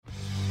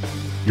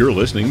You're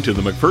listening to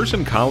the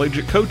McPherson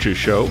College Coaches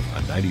Show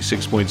on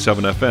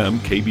 96.7 FM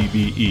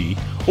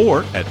KBBE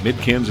or at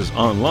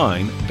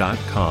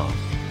midkansasonline.com.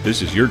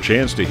 This is your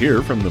chance to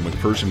hear from the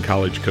McPherson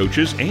College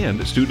coaches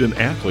and student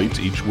athletes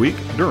each week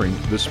during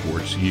the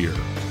sports year.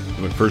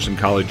 The McPherson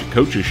College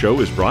Coaches Show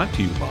is brought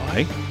to you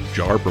by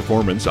JAR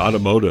Performance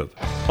Automotive,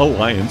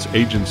 Alliance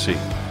Agency,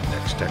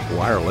 Next Tech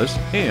Wireless,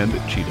 and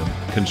Cheatham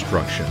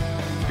Construction.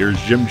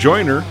 Here's Jim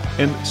Joyner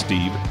and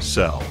Steve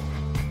Sell.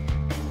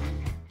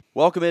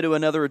 Welcome into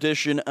another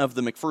edition of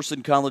the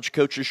McPherson College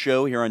Coaches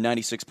Show here on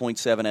 96.7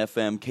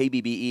 FM,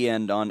 KBBE,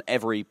 and on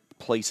every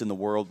place in the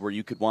world where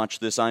you could watch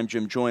this. I'm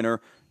Jim Joyner.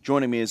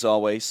 Joining me, as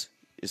always,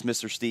 is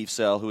Mr. Steve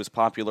Sell, who is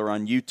popular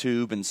on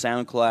YouTube and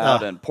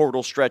SoundCloud and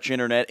Portal Stretch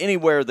Internet.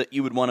 Anywhere that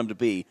you would want him to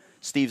be,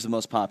 Steve's the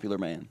most popular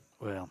man.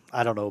 Well,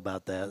 I don't know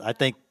about that. I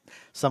think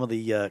some of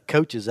the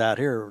coaches out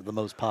here are the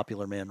most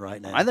popular men right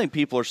now. I think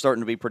people are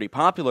starting to be pretty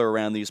popular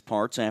around these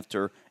parts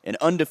after an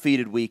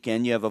undefeated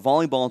weekend. You have a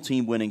volleyball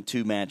team winning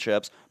 2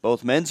 matchups.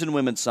 Both men's and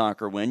women's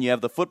soccer win. You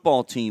have the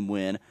football team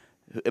win.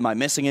 Am I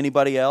missing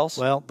anybody else?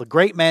 Well, the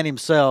great man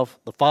himself,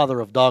 the father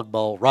of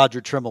dodgeball,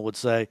 Roger Trimble, would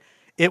say,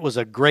 it was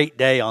a great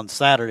day on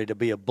Saturday to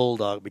be a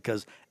Bulldog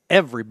because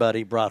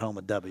everybody brought home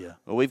a W.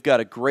 Well, we've got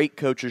a great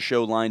coaches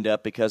show lined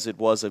up because it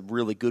was a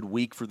really good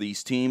week for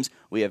these teams.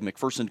 We have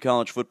McPherson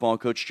College football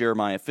coach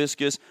Jeremiah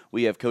Fiskus.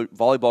 We have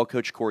volleyball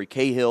coach Corey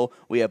Cahill.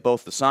 We have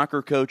both the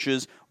soccer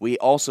coaches. We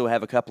also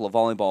have a couple of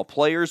volleyball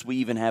players. We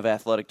even have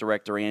athletic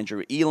director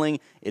Andrew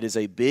Ealing. It is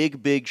a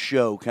big, big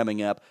show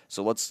coming up,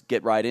 so let's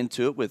get right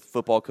into it with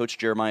football coach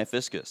Jeremiah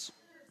Fiskus.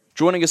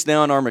 Joining us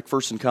now on our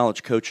McPherson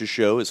College Coaches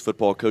Show is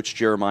football coach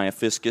Jeremiah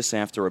Fiskus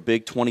after a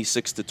big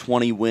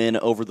 26-20 win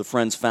over the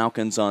Friends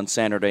Falcons on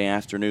Saturday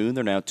afternoon.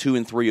 They're now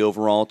 2-3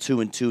 overall,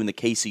 2-2 in the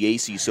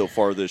KCAC so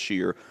far this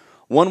year.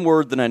 One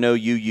word that I know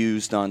you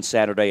used on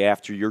Saturday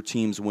after your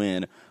team's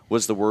win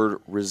was the word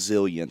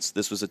resilience.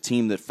 This was a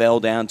team that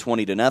fell down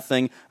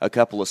 20-0, a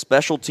couple of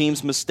special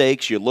teams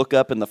mistakes. You look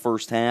up in the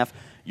first half,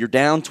 you're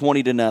down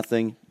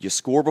 20-0, you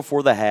score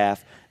before the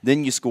half,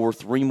 then you score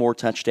 3 more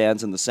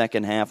touchdowns in the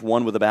second half,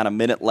 one with about a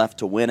minute left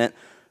to win it.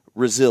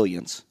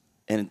 Resilience.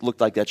 And it looked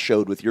like that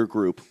showed with your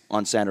group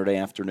on Saturday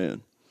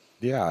afternoon.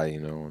 Yeah,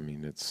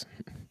 it's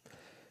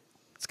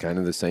kind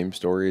of the same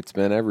story it's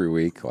been every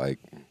week. Like,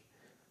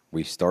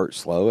 we start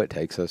slow. It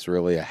takes us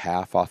really a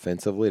half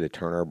offensively to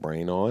turn our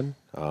brain on,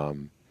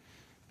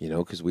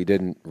 because we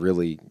didn't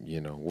really,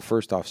 well,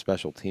 first off,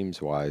 special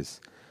teams-wise,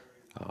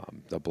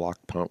 the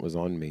block punt was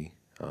on me.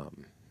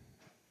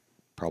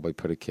 Probably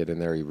put a kid in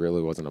there. He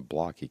really wasn't a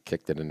block. He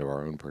kicked it into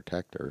our own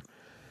protector.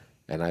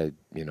 And it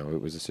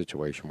was a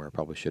situation where I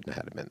probably shouldn't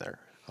have had him in there.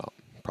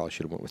 Probably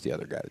should have went with the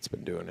other guy that's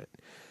been doing it.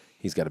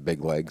 He's got a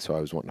big leg, so I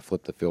was wanting to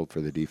flip the field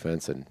for the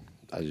defense, and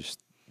I just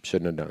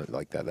shouldn't have done it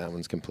like that. That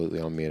one's completely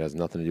on me. It has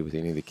nothing to do with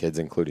any of the kids,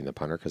 including the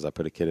punter, because I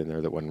put a kid in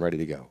there that wasn't ready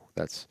to go.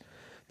 That's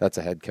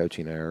a head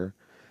coaching error.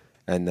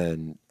 And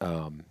then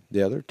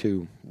the other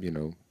two,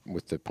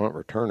 with the punt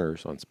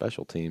returners on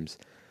special teams,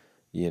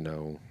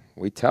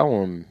 we tell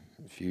them,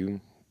 if you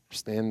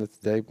stand at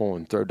the table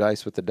and throw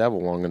dice with the devil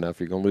long enough,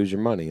 you're going to lose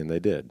your money, and they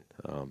did.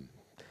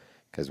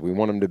 Because we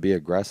want them to be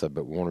aggressive,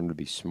 but we want them to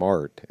be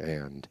smart,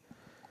 and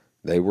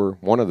they were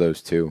one of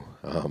those two.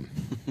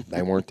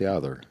 They weren't the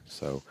other.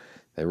 So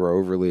they were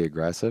overly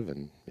aggressive,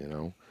 and,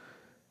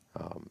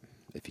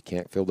 if you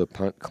can't field a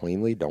punt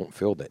cleanly, don't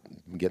field it.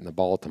 Getting the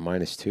ball at the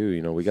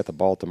 -2, we got the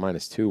ball at the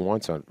 -2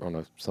 once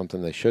on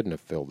something they shouldn't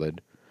have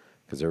fielded,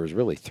 because there was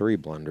really 3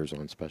 blunders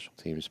on special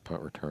teams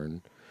punt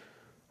return.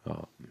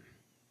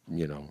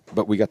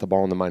 But we got the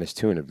ball in the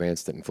 -2 and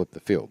advanced it and flipped the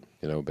field,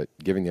 but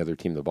giving the other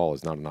team the ball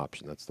is not an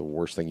option. That's the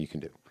worst thing you can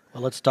do.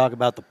 Well, let's talk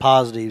about the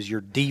positives.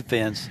 Your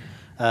defense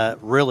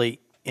really,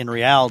 in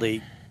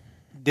reality,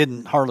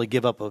 didn't hardly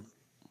give up a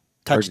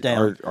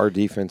touchdown. Our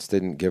defense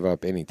didn't give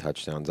up any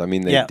touchdowns. I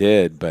mean, they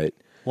did, but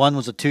one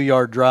was a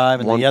 2-yard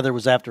drive, and the other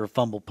was after a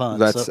fumble punt.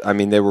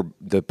 They were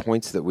the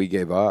points that we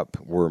gave up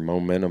were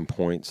momentum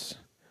points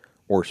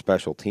or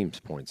special teams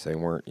points. They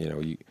weren't,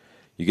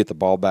 you get the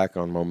ball back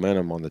on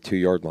momentum on the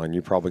 2-yard line,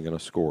 you're probably going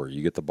to score.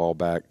 You get the ball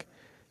back,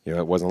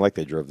 it wasn't like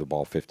they drove the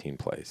ball 15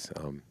 plays.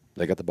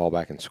 They got the ball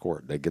back and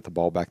scored. They get the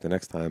ball back the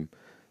next time,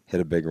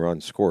 hit a big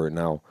run, score it.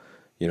 Now,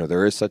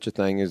 there is such a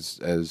thing as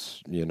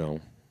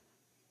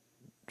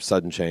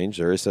sudden change.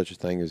 There is such a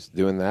thing as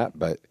doing that,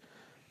 but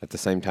at the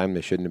same time, they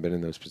shouldn't have been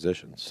in those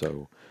positions.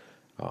 So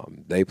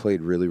they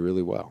played really,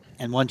 really well.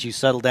 And once you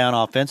settle down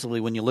offensively,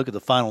 when you look at the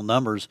final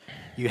numbers,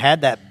 you had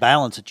that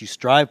balance that you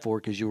strive for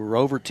because you were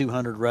over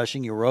 200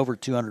 rushing, you were over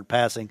 200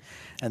 passing,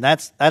 and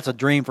that's a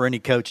dream for any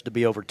coach to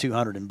be over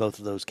 200 in both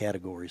of those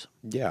categories.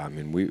 Yeah, I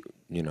mean,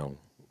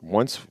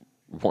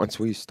 once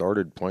we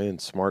started playing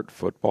smart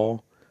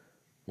football,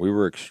 we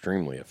were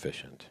extremely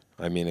efficient.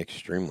 I mean,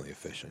 extremely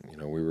efficient.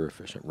 We were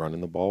efficient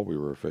running the ball. We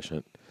were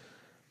efficient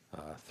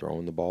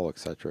throwing the ball, et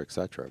cetera, et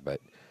cetera.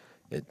 But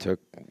it took,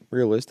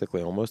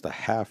 realistically, almost a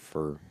half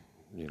for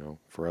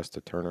us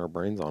to turn our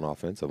brains on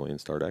offensively and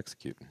start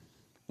executing.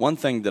 one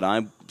thing that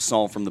I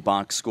saw from the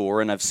box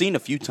score, and I've seen a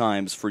few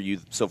times for you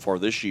so far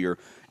this year,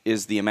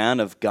 is the amount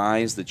of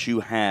guys that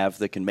you have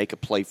that can make a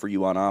play for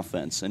you on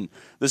offense. And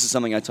this is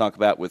something I talk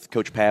about with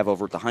Coach Pav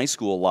over at the high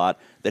school a lot,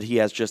 that he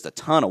has just a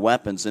ton of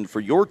weapons. And for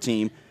your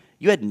team,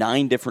 you had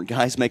 9 different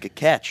guys make a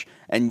catch,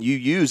 and you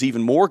use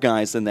even more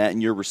guys than that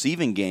in your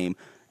receiving game.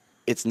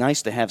 It's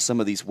nice to have some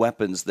of these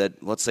weapons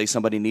that, let's say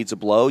somebody needs a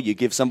blow, you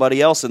give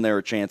somebody else in there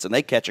a chance, and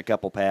they catch a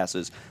couple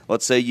passes.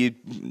 Let's say you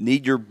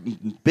need your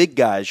big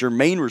guys, your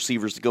main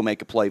receivers to go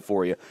make a play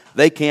for you.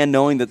 They can,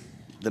 knowing that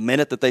the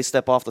minute that they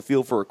step off the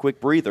field for a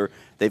quick breather,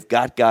 they've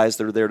got guys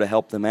that are there to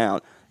help them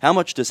out. How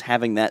much does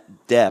having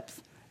that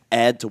depth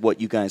add to what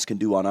you guys can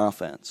do on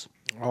offense?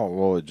 Oh,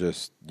 well, it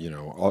just,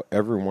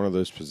 every one of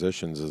those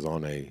positions is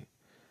on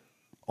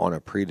a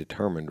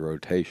predetermined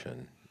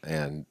rotation.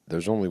 And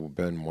there's only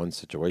been one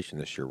situation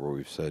this year where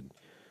we've said,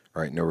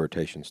 all right, no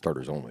rotation,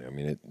 starters only. I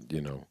mean,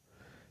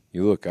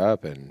 you look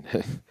up and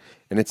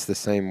and it's the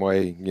same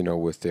way,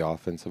 with the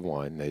offensive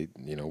line.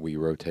 We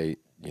rotate,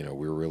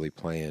 we're really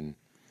playing,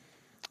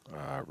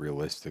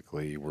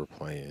 realistically, we're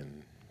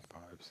playing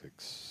 5,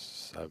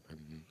 6, 7,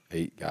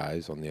 8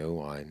 guys on the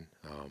O-line.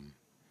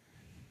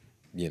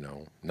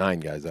 9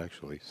 guys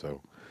actually.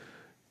 So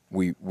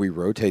we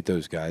rotate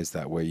those guys.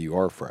 That way you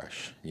are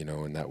fresh,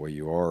 and that way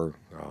you are,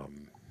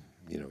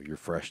 you're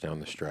fresh down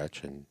the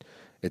stretch. And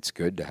it's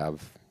good to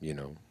have,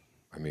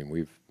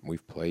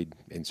 we've played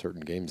in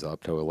certain games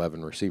up to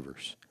 11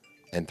 receivers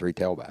and 3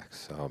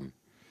 tailbacks.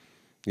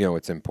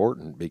 It's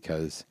important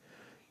because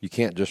you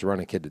can't just run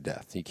a kid to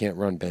death. You can't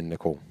run Ben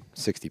Nickel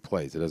 60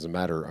 plays. It doesn't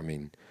matter. I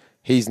mean,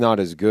 he's not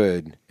as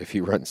good if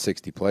he runs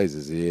 60 plays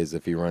as he is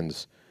if he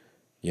runs,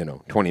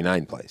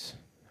 29 plays.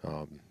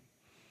 And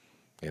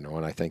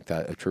I think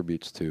that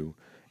attributes to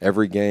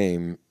every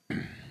game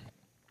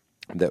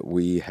that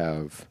we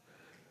have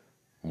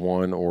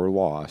won or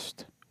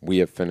lost, we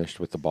have finished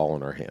with the ball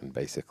in our hand,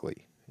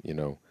 basically.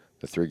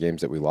 The 3 games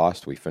that we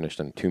lost, we finished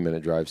in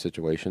 2-minute drive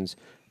situations,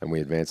 and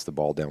we advanced the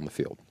ball down the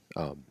field.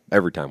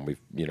 Every time we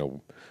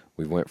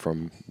went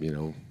from,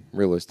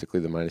 realistically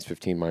the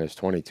 -15,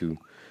 -20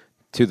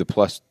 to the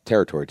plus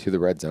territory, to the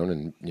red zone,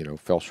 and,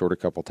 fell short a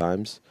couple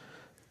times.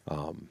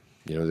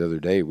 The other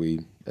day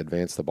we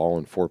advanced the ball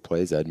in 4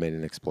 plays. Ed made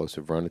an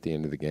explosive run at the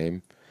end of the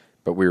game,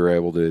 but we were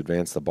able to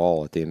advance the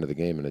ball at the end of the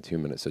game in a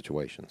 2-minute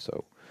situation.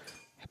 So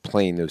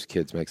playing those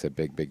kids makes a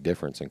big, big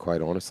difference. And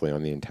quite honestly,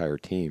 on the entire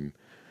team,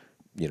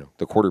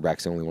 the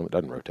quarterback's the only one that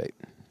doesn't rotate.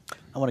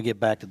 I want to get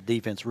back to the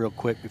defense real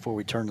quick before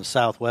we turn to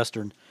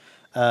Southwestern.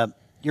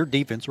 Your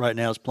defense right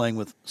now is playing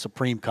with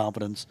supreme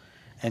confidence.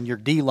 And your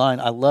D-line,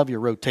 I love your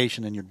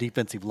rotation in your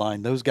defensive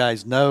line. Those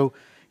guys know,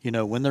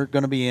 when they're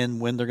going to be in,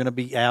 when they're going to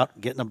be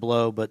out, getting a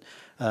blow. But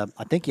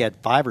I think you had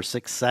 5 or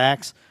 6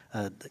 sacks.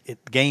 The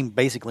game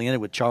basically ended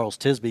with Charles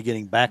Tisby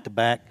getting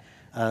back-to-back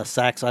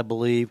sacks, I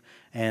believe.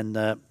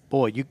 And,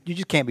 boy, you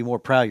just can't be more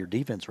proud of your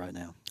defense right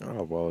now.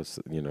 Oh, well, it's,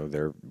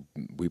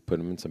 we put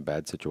them in some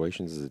bad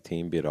situations as a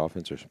team, be it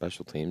offense or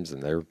special teams,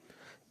 and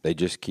they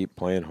just keep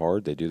playing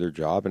hard. They do their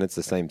job, and it's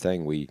the same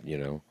thing. We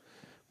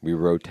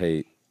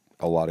rotate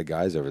a lot of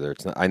guys over there.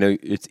 I know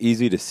it's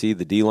easy to see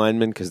the D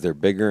linemen because they're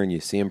bigger and you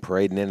see them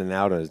parading in and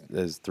out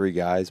as 3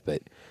 guys,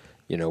 but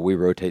we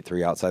rotate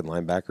 3 outside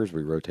linebackers,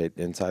 we rotate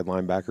inside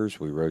linebackers,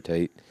 we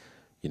rotate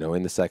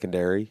in the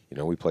secondary.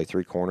 We play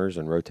 3 corners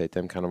and rotate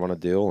them kind of on a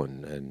deal,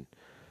 and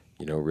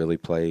really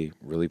play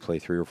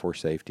 3 or 4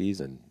 safeties,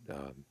 and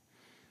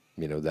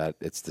that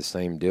it's the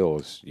same deal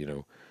as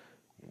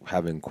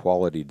having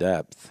quality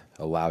depth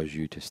allows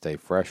you to stay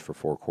fresh for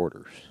 4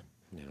 quarters.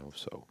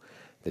 So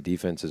the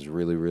defense is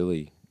really,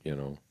 really,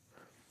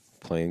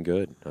 playing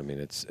good. I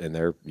mean,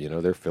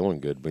 they're feeling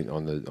good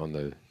on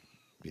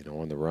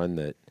the run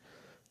that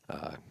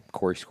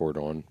Corey scored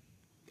on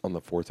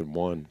the 4th and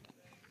 1,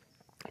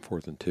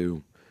 4th and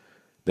 2.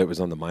 That was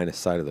on the minus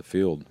side of the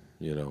field.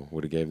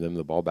 Would have gave them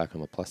the ball back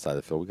on the plus side of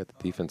the field. We got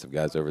the defensive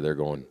guys over there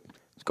going,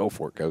 "Let's go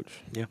for it,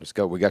 coach. Yeah, let's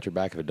go. We got your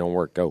back. If it don't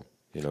work, go."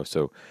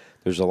 So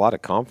there's a lot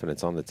of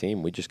confidence on the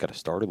team. We just got to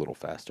start a little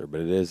faster.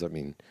 But it is,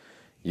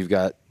 you've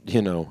got,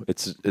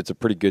 it's a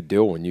pretty good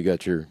deal when you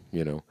got your,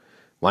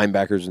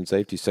 linebackers and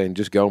safeties saying,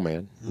 "Just go,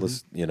 man." Mm-hmm.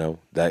 Let's,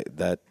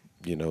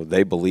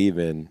 they believe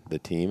in the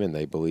team and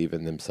they believe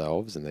in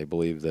themselves and they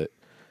believe that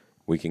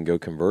we can go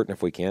convert. And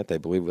if we can't, they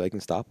believe they can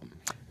stop them.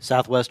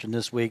 Southwestern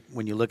this week,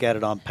 when you look at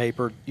it on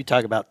paper, you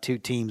talk about 2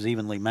 teams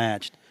evenly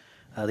matched.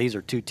 These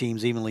are 2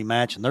 teams evenly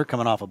matched, and they're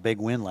coming off a big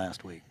win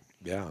last week.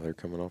 Yeah, they're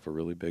coming off a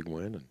really big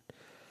win.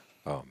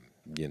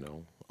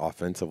 And,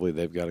 offensively,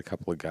 they've got a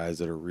couple of guys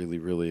that are really,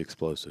 really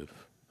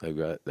explosive. They've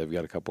got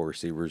a couple of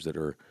receivers that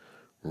are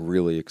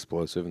really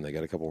explosive, and they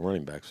got a couple of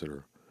running backs that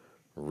are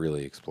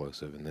really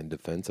explosive. And then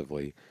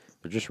defensively,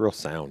 they're just real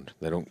sound.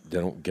 They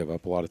don't give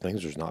up a lot of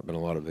things. There's not been a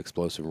lot of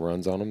explosive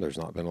runs on them. There's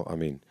not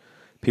been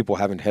people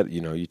haven't had,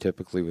 you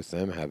typically with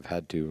them have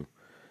had to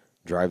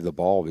drive the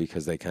ball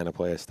because they kind of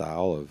play a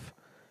style of,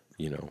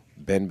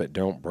 bend but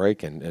don't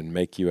break and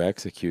make you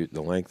execute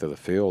the length of the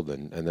field,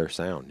 and they're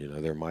sound.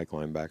 They're Mike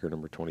linebacker,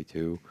 number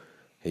 22.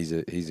 he's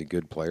a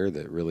good player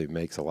that really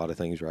makes a lot of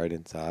things right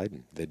inside,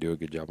 and they do a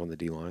good job on the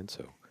D-line.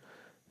 So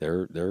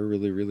they're a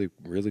really, really,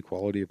 really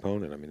quality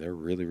opponent. I mean, they're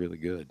really, really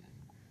good.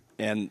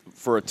 And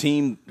for a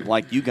team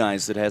like you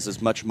guys that has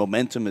as much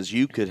momentum as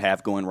you could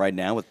have going right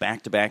now with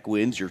back-to-back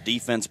wins, your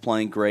defense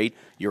playing great,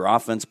 your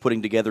offense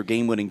putting together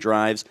game-winning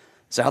drives,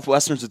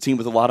 Southwestern's a team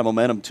with a lot of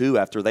momentum, too,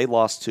 after they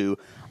lost to,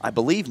 I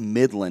believe,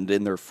 Midland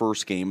in their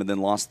first game and then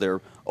lost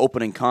their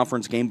opening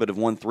conference game but have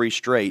won 3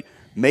 straight.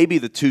 Maybe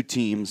the 2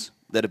 teams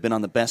that have been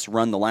on the best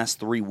run the last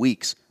 3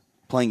 weeks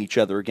playing each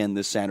other again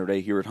this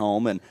Saturday here at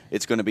home, and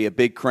it's going to be a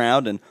big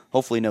crowd and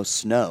hopefully no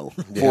snow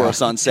for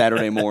us on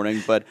Saturday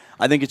morning. But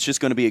I think it's just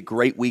going to be a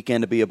great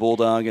weekend to be a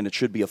Bulldog, and it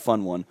should be a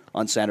fun one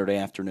on Saturday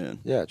afternoon.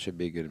 Yeah, it should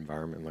be a good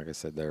environment. Like I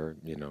said, they're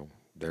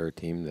a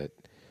team that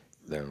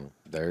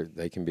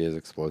they can be as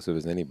explosive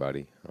as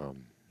anybody,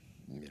 and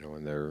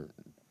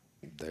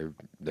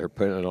they're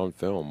putting it on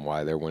film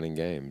why they're winning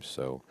games.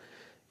 So,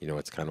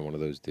 it's kind of one of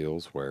those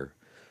deals where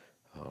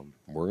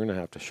we're going to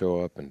have to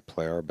show up and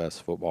play our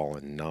best football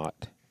and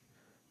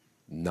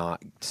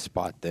not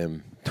spot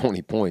them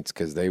 20 points,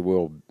 because they've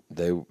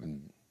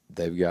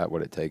got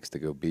what it takes to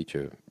go beat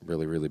you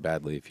really, really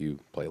badly if you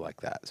play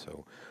like that.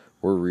 So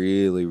we're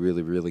really,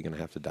 really, really going to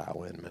have to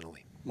dial in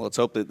mentally. Well, let's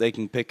hope that they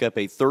can pick up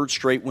a 3rd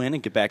straight win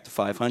and get back to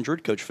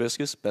 500. Coach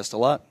Fiskus, best of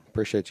luck.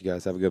 Appreciate you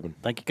guys. Have a good one.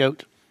 Thank you,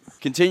 Coach.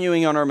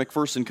 Continuing on our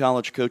McPherson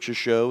College Coaches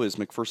Show is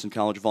McPherson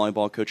College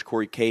volleyball coach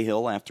Corey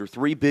Cahill. After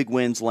 3 big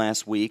wins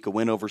last week, a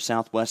win over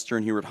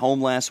Southwestern here at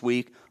home last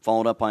week,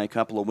 followed up by a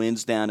couple of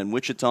wins down in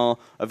Wichita.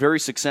 A very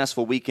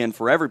successful weekend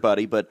for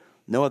everybody, but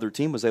no other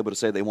team was able to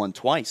say they won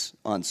twice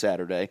on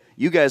Saturday.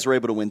 You guys were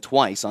able to win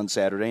twice on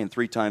Saturday and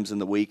 3 times in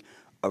the week.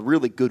 A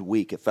really good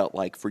week, it felt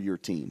like, for your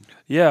team.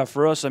 Yeah,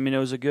 for us, it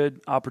was a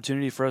good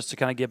opportunity for us to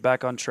kind of get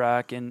back on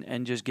track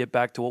and just get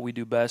back to what we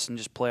do best and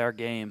just play our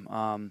game.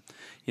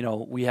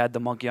 We had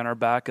the monkey on our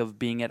back of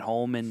being at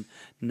home and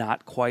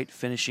not quite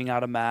finishing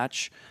out a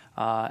match.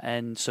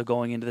 And so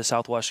going into the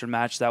Southwestern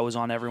match, that was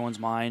on everyone's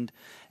mind.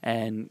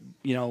 And,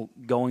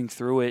 going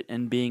through it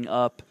and being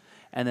up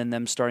and then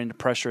them starting to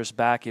pressure us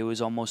back, it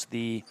was almost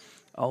the –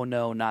 oh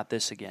no, not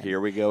this again. Here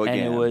we go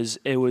again. And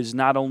it was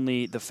not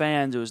only the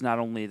fans, it was not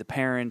only the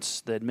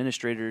parents, the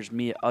administrators,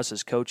 us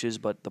as coaches,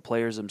 but the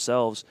players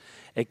themselves.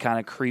 It kind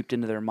of creeped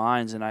into their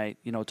minds, and I,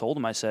 told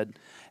them, I said,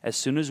 as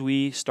soon as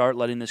we start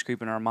letting this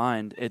creep in our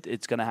mind,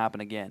 it's going to happen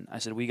again. I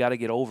said, we got to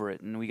get over it,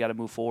 and we got to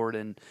move forward,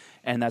 and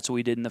that's what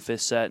we did in the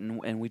 5th set,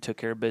 and we took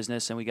care of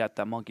business, and we got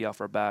that monkey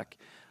off our back.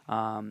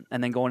 And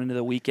then going into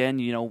the weekend,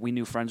 we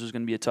knew Friends was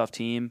going to be a tough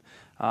team.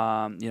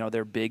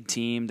 They're a big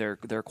team,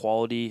 they're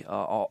quality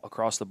all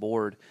across the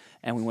board.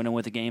 And we went in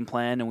with a game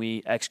plan, and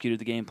we executed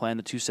the game plan.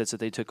 The 2 sets that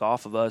they took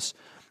off of us,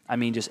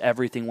 just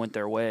everything went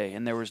their way.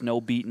 And there was no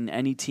beating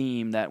any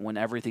team that when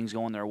everything's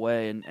going their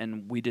way.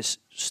 And we just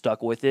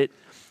stuck with it.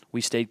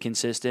 We stayed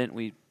consistent.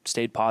 We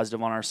stayed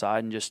positive on our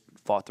side and just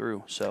fought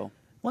through. So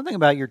one thing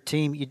about your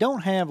team, you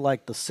don't have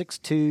like the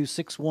 6'2",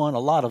 6'1", a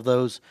lot of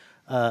those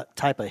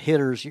type of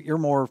hitters. You're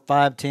more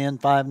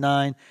 5'10",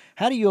 5'9".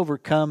 How do you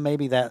overcome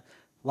maybe that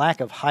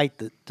lack of height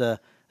that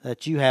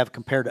you have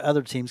compared to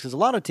other teams? Because a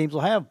lot of teams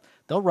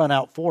they'll run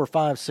out 4 or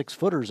 5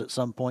 6-footers at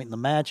some point in the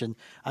match, and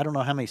I don't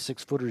know how many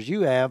 6-footers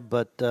you have,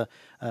 but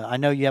I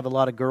know you have a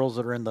lot of girls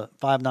that are in the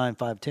 5'9",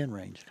 5'10"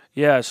 range.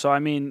 Yeah, so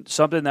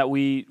something that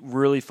we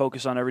really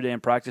focus on every day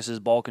in practice is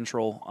ball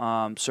control,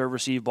 serve,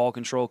 receive, ball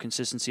control,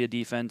 consistency of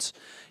defense.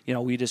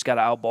 We just got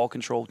to out-ball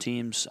control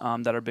teams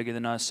that are bigger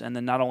than us, and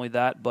then not only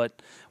that,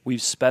 but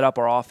we've sped up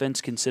our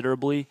offense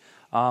considerably.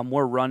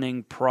 We're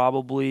running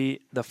probably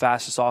the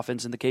fastest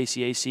offense in the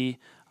KCAC.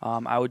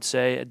 I would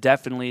say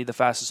definitely the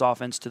fastest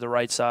offense to the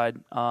right side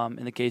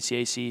in the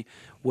KCAC,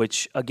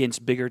 which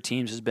against bigger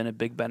teams has been a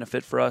big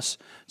benefit for us.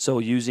 So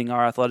using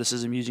our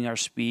athleticism, using our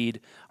speed,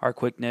 our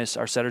quickness,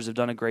 our setters have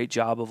done a great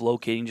job of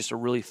locating just a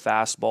really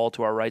fast ball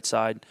to our right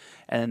side,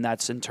 and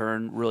that's in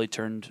turn really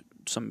turned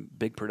some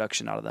big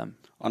production out of them.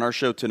 On our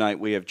show tonight,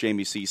 we have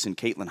Jamie Cease and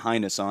Caitlin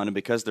Hines on, and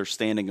because they're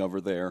standing over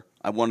there,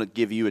 I want to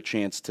give you a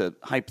chance to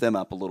hype them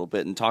up a little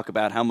bit and talk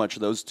about how much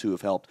those two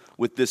have helped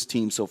with this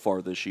team so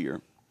far this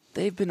year.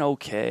 They've been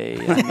okay.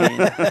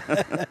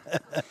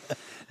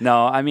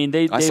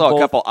 I saw a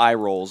couple eye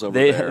rolls over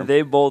there.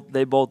 They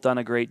both done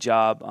a great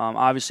job.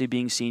 Obviously,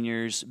 being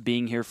seniors,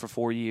 being here for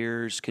 4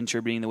 years,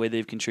 contributing the way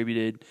they've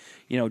contributed.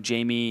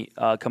 Jamie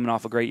coming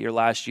off a great year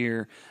last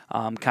year,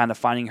 kind of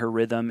finding her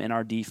rhythm in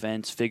our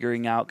defense,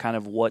 figuring out kind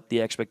of what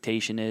the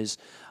expectation is.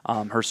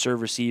 Her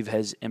serve receive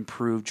has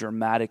improved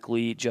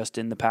dramatically just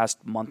in the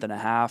past month and a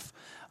half.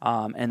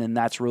 And then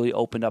that's really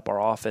opened up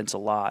our offense a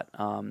lot.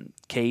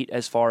 Kate,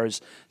 as far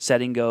as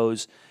setting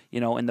goes,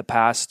 in the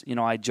past,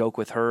 I joke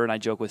with her and I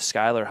joke with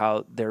Skylar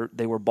how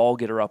they were ball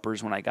getter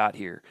uppers when I got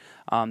here.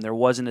 There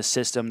wasn't a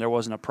system, there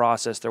wasn't a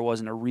process, there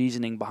wasn't a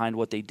reasoning behind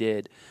what they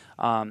did.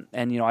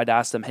 I'd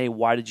ask them, hey,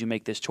 why did you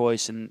make this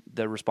choice? And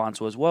the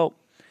response was, well,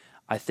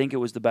 I think it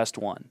was the best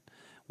one.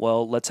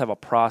 well, let's have a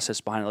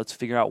process behind it. Let's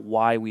figure out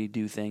why we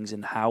do things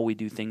and how we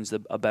do things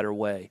a better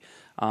way.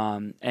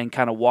 And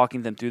kind of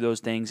walking them through those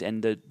things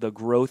and the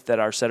growth that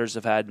our setters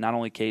have had, not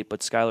only Kate,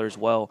 but Skylar as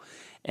well,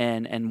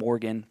 and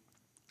Morgan,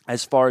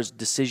 as far as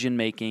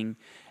decision-making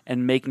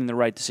and making the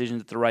right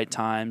decisions at the right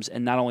times,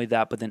 and not only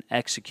that, but then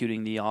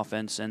executing the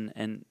offense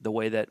and the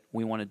way that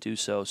we want to do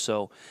so.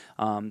 So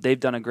they've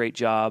done a great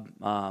job,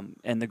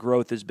 and the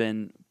growth has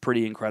been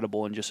pretty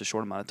incredible in just a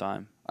short amount of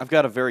time. I've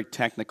got a very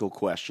technical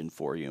question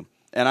for you.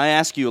 And I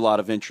ask you a lot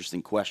of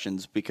interesting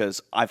questions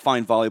because I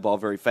find volleyball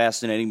very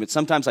fascinating, but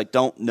sometimes I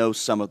don't know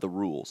some of the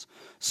rules.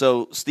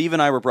 So Steve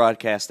and I were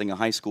broadcasting a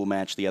high school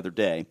match the other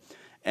day,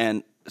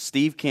 and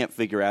Steve can't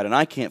figure out, and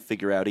I can't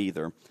figure out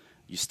either.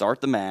 You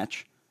start the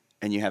match,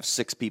 and you have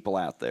 6 people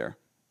out there.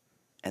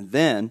 And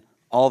then,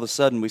 all of a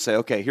sudden, we say,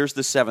 okay, here's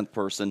the 7th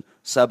person,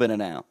 sub in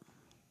and out.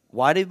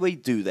 Why did we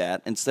do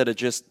that instead of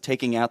just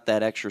taking out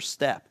that extra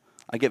step?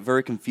 I get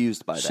very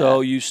confused by that.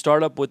 So you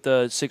start up with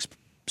the six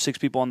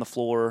people on the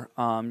floor,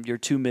 your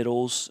 2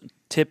 middles.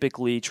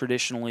 Typically,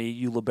 traditionally,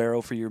 you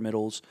libero for your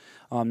middles.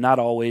 Not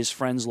always.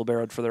 Friends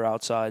liberoed for their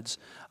outsides.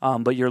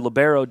 But your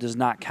libero does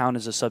not count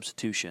as a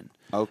substitution.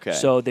 Okay.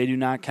 So they do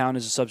not count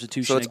as a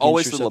substitution. So it's against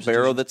always your the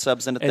libero that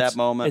subs in at that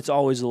moment? It's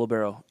always the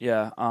libero,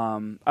 yeah.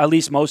 At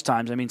least most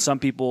times. I mean, some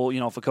people,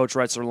 if a coach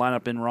writes their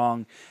lineup in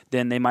wrong,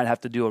 then they might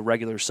have to do a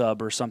regular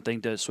sub or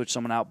something to switch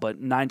someone out. But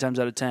 9 times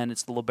out of 10,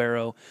 it's the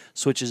libero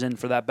switches in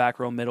for that back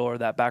row middle or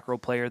that back row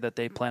player that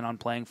they plan on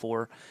playing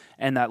for,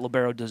 and that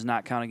libero does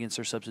not count against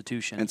their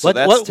substitution. And so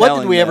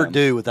what did we ever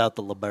do without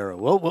the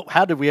libero?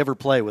 How did we ever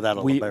play without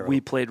a libero?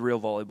 We played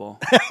real volleyball.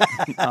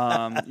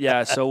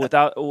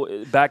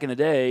 So back in the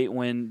day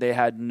when they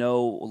had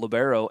no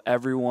libero,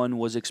 everyone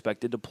was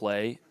expected to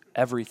play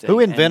everything. Who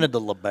invented the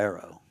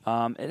libero?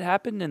 It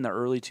happened in the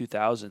early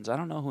 2000s. I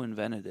don't know who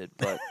invented it,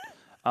 but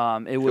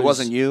it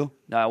wasn't you?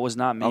 No, it was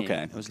not me.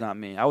 Okay. It was not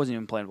me. I wasn't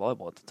even playing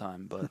volleyball at the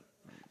time, but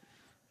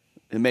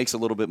it makes a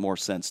little bit more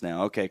sense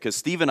now. Okay, because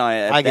Steve and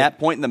I, that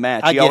point in the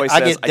match, he always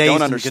says, I get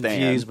don't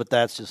understand. Confused, but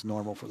that's just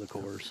normal for the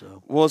course.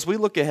 So. Well, as we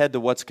look ahead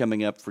to what's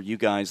coming up for you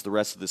guys the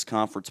rest of this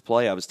conference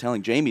play, I was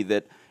telling Jamie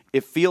that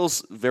it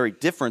feels very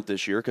different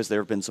this year because there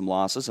have been some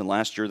losses, and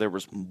last year there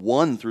was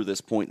 1 through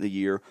this point in the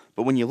year.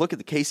 But when you look at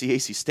the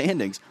KCAC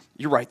standings,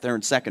 you're right there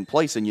in second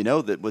place, and you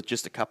know that with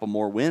just a couple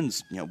more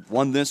wins,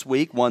 1 this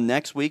week, 1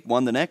 next week,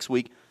 1 the next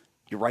week,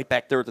 you're right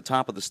back there at the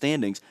top of the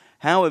standings.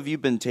 How have you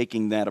been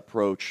taking that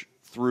approach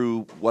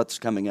through what's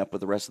coming up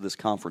with the rest of this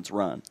conference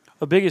run?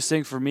 The biggest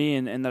thing for me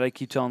and that I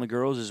keep telling the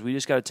girls is we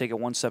just got to take it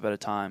one step at a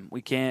time.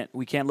 We can't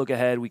look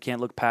ahead. We can't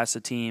look past the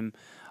team.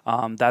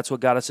 That's what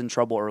got us in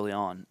trouble early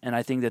on. And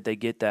I think that they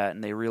get that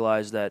and they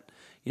realize that,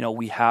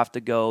 we have to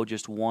go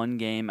just one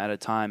game at a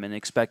time and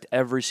expect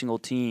every single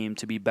team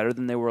to be better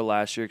than they were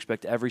last year.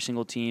 Expect every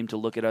single team to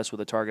look at us with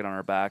a target on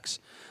our backs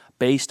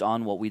based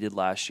on what we did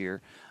last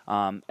year.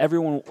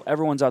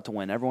 Everyone's out to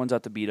win. Everyone's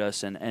out to beat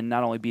us, and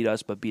not only beat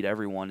us, but beat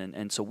everyone.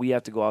 And so we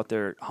have to go out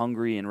there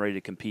hungry and ready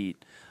to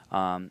compete.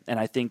 And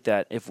I think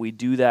that if we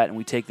do that and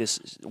we take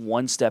this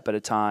one step at a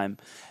time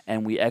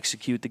and we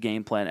execute the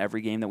game plan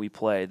every game that we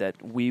play,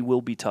 that we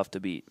will be tough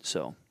to beat.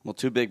 So, well,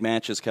 2 big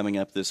matches coming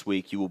up this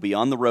week. You will be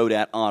on the road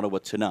at Ottawa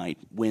tonight,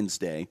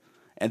 Wednesday,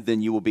 and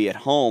then you will be at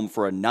home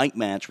for a night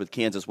match with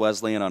Kansas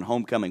Wesleyan on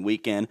homecoming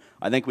weekend.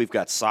 I think we've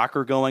got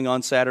soccer going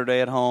on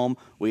Saturday at home.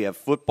 We have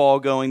football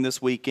going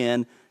this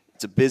weekend.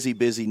 It's a busy,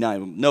 busy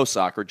night. No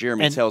soccer.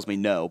 Jeremy tells me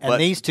no, but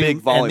big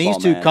volleyball and these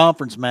 2 match.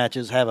 conference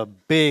matches have a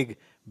big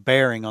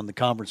bearing on the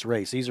conference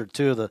race. These are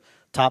 2 of the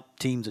top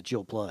teams that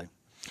you'll play.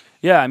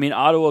 Yeah, I mean,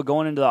 Ottawa,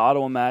 going into the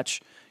Ottawa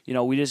match,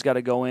 we just got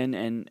to go in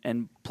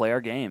and play our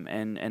game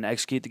and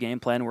execute the game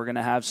plan. We're going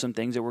to have some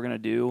things that we're going to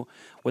do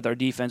with our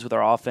defense, with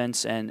our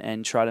offense,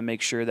 and try to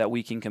make sure that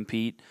we can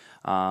compete,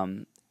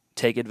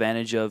 take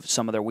advantage of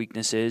some of their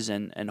weaknesses,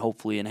 and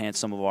hopefully enhance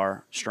some of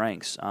our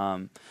strengths.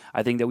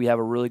 I think that we have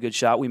a really good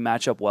shot. We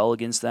match up well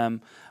against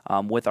them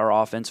with our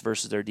offense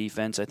versus their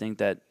defense. I think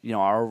that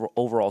our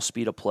overall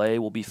speed of play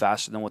will be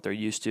faster than what they're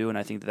used to, and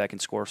I think that can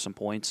score some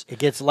points. It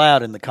gets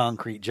loud in the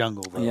concrete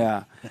jungle, though.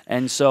 Yeah,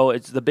 and so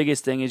it's the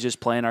biggest thing is just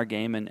playing our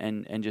game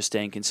and just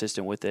staying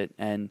consistent with it.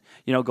 And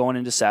going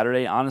into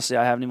Saturday, honestly,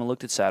 I haven't even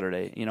looked at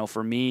Saturday.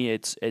 For me,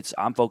 it's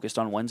I'm focused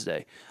on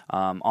Wednesday.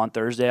 On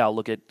Thursday, I'll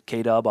look at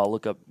K-Dub. I'll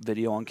look up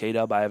video on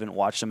K-Dub. I haven't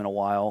watched them in a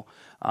while.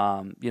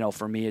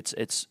 For me,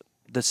 it's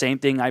the same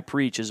thing I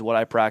preach is what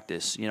I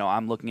practice.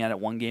 I'm looking at it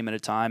one game at a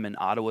time, and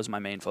Ottawa's my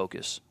main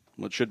focus.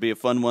 Well, it should be a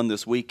fun one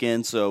this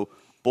weekend. So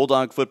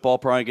Bulldog football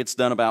probably gets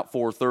done about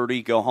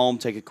 4:30. Go home,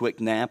 take a quick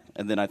nap,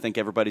 and then I think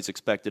everybody's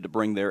expected to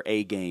bring their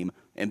A game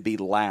and be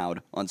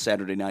loud on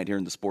Saturday night here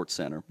in the Sports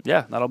Center.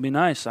 Yeah, that'll be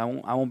nice. I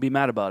won't be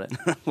mad about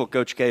it. Well,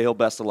 Coach Cahill,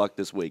 best of luck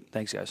this week.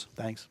 Thanks, guys.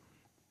 Thanks.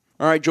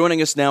 All right,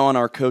 joining us now on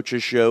our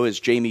Coaches Show is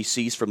Jamie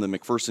Cease from the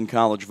McPherson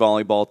College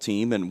volleyball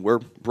team, and we're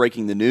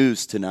breaking the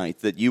news tonight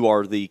that you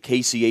are the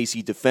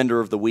KCAC Defender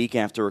of the Week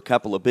after a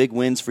couple of big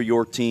wins for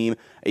your team.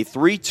 A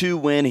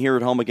 3-2 win here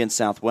at home against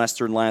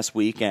Southwestern last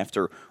week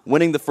after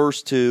winning the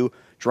first 2,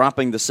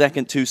 dropping the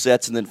second 2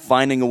 sets and then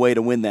finding a way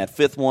to win that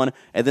 5th one,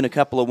 and then a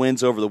couple of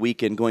wins over the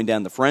weekend, going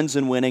down to Friends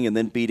and winning, and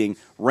then beating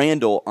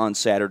Randall on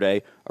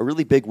Saturday. A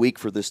really big week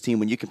for this team.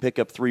 When you can pick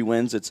up 3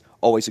 wins, it's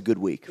always a good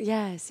week.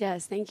 Yes.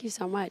 Thank you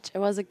so much. It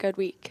was a good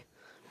week.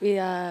 We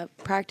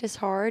practiced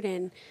hard,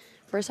 and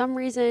for some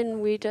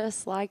reason, we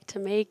just like to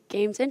make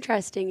games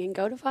interesting and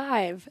go to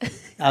 5.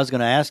 I was going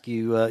to ask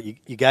you,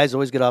 you guys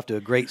always get off to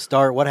a great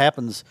start. What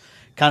happens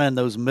kind of in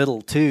those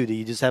middle 2? Do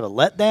you just have a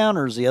letdown,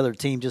 or does the other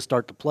team just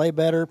start to play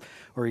better,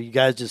 or are you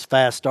guys just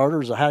fast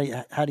starters, or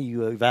how do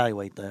you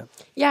evaluate that?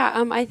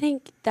 Yeah, I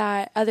think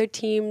that other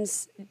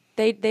teams,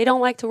 they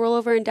don't like to roll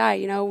over and die.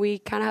 You know, we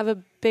kind of have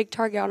a big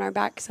target on our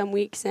back some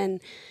weeks, and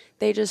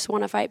they just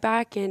want to fight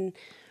back. And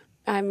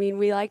I mean,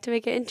 we like to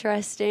make it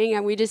interesting,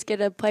 and we just get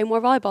to play more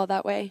volleyball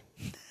that way.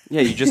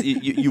 Yeah,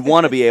 you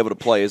want to be able to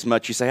play as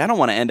much. You say, I don't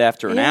want to end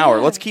after an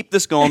hour. Let's keep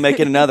this going, make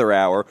it another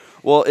hour.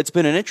 Well, it's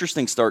been an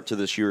interesting start to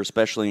this year,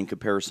 especially in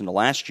comparison to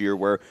last year,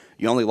 where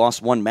you only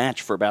lost 1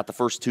 match for about the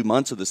first 2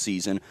 months of the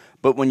season.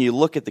 But when you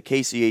look at the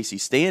KCAC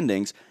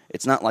standings,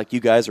 it's not like you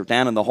guys are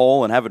down in the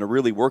hole and having to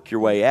really work your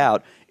way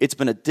out. It's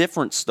been a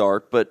different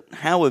start, but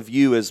how have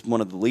you, as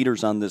one of the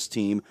leaders on this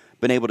team,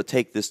 been able to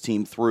take this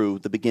team through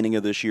the beginning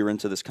of this year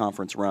into this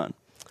conference run?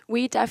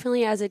 We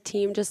definitely, as a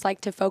team, just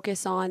like to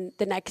focus on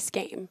the next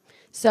game.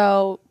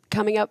 So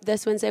coming up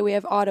this Wednesday, we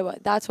have Ottawa.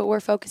 That's what we're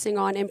focusing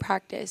on in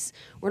practice.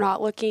 We're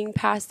not looking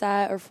past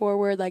that or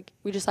forward. Like,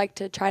 we just like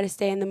to try to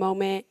stay in the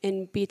moment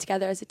and be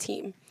together as a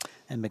team.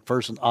 And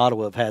McPherson,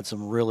 Ottawa have had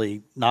some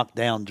really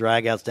knockdown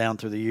dragouts down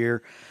through the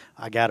year.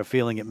 I got a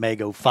feeling it may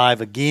go 5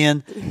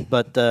 again.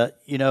 But,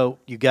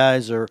 you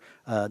guys are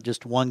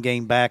just 1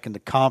 game back in the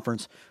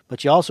conference.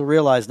 But you also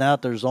realize now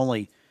that there's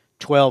only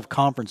 12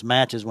 conference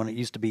matches when it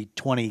used to be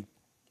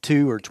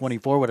 22 or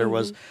 24, whatever it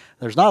was.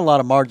 There's not a lot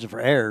of margin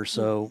for error.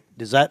 So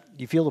do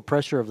you feel the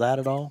pressure of that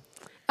at all?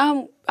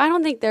 I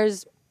don't think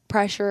there's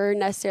pressure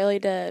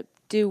necessarily to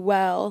do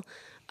well.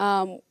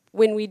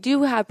 When we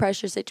do have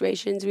pressure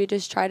situations, we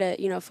just try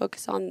to,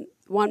 focus on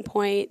 1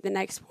 point, the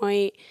next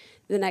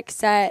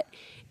set.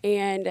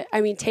 And,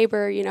 I mean,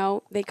 Tabor,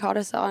 they caught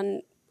us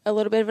on a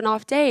little bit of an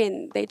off day,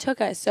 and they took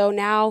us. So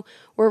now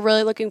we're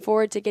really looking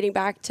forward to getting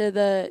back to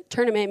the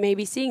tournament,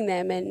 maybe seeing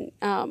them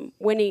and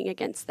winning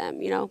against them,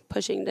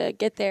 pushing to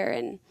get there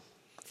and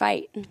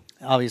fight.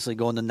 Obviously,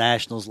 going to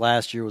nationals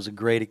last year was a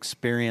great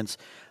experience.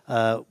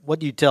 What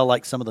do you tell,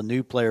 some of the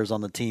new players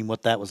on the team,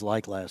 what that was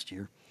like last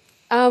year?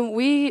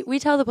 We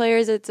tell the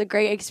players it's a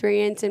great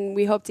experience, and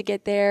we hope to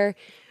get there.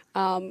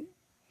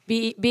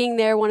 Being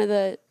there, one of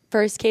the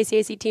first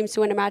KCAC teams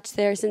to win a match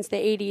there since the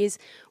 80s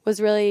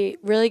was really,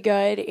 really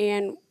good,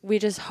 and we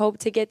just hope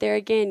to get there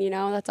again.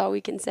 That's all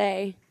we can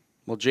say.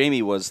 Well,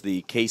 Jamie was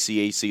the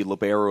KCAC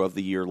Libero of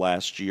the Year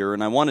last year,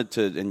 and I wanted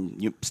to,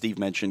 and Steve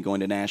mentioned going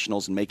to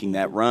nationals and making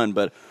that run,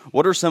 but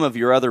what are some of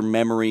your other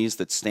memories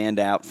that stand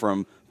out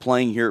from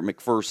playing here at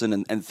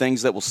McPherson and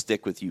things that will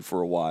stick with you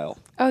for a while?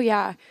 Oh,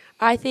 yeah.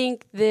 I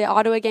think the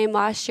Ottawa game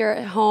last year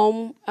at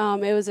home,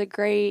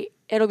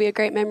 it'll be a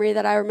great memory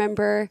that I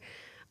remember.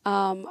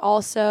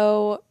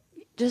 Also,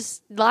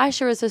 just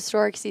last year was a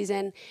historic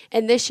season,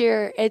 and this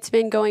year it's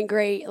been going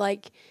great.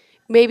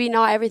 Maybe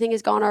not everything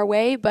has gone our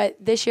way, but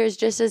this year is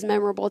just as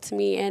memorable to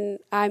me, and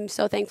I'm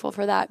so thankful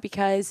for that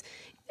because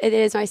it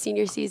is my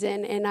senior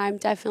season, and I'm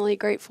definitely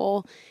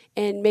grateful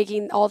in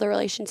making all the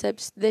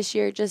relationships this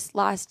year just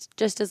last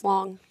just as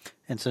long.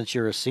 And since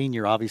you're a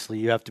senior, obviously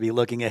you have to be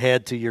looking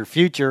ahead to your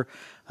future.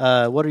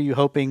 What are you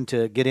hoping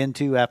to get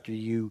into after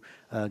you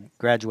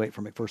graduate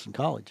from McPherson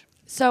College?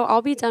 So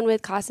I'll be done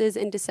with classes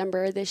in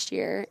December this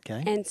year.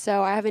 Okay. And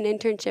so I have an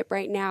internship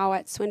right now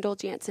at Swindle,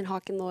 Jansen,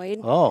 Hawk & Lloyd.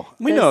 Oh.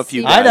 We know a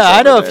few guys.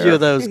 I know a few of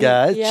those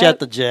guys. Yep. Chet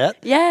the Jet.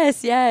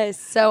 Yes.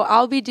 So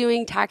I'll be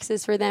doing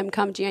taxes for them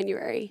come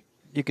January.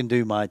 You can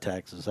do my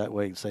taxes. That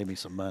way you can save me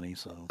some money.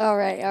 So. All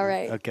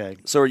right. Okay.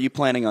 So are you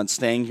planning on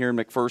staying here in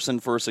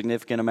McPherson for a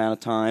significant amount of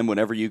time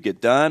whenever you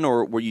get done,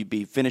 or will you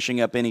be finishing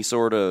up any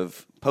sort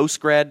of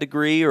post-grad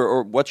degree,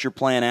 or what's your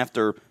plan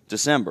after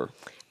December?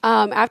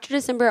 After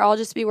December, I'll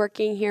just be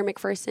working here at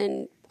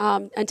McPherson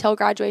until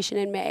graduation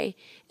in May.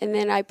 And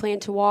then I plan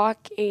to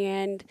walk,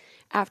 and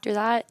after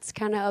that, it's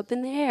kind of up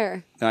in the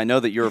air. Now, I know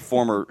that you're a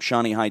former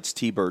Shawnee Heights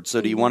T-Bird, so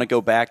do you want to go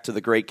back to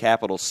the great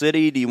capital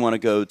city? Do you want to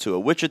go to a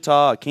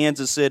Wichita, a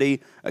Kansas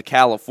City, a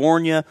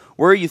California?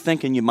 Where are you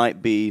thinking you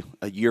might be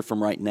a year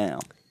from right now?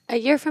 A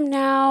year from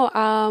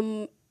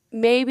now,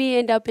 maybe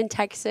end up in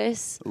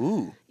Texas.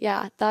 Ooh.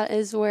 Yeah, that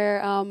is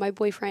where my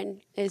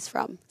boyfriend is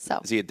from. So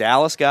Is he a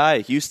Dallas guy,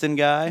 a Houston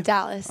guy?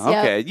 Dallas.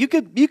 Okay,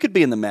 Yep. you could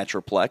be in the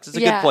Metroplex. It's a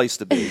good place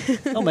to be.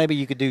 Well, maybe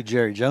you could do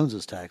Jerry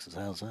Jones's taxes.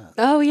 How's that?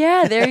 Oh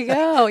yeah, there you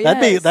go.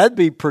 Yes. That'd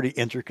be pretty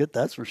intricate.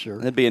 That's for sure.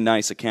 That'd be a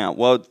nice account.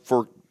 Well,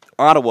 for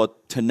Ottawa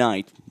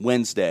tonight,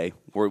 Wednesday,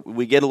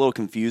 we get a little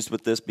confused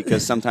with this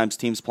because sometimes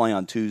teams play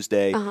on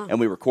Tuesday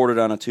and we record it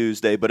on a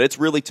Tuesday, but it's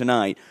really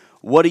tonight.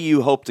 What do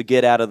you hope to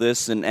get out of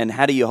this, and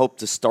how do you hope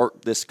to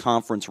start this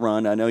conference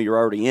run? I know you're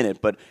already in it,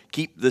 but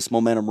keep this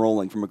momentum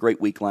rolling from a great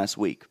week last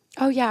week.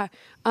 Oh, yeah.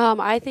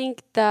 I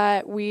think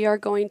that we are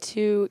going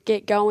to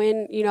get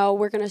going. You know,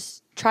 we're going to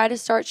try to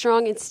start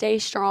strong and stay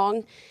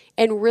strong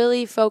and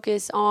really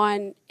focus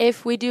on,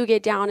 if we do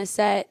get down a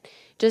set,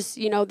 just,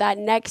 you know, that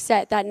next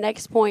set, that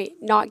next point,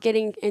 not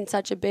getting in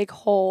such a big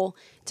hole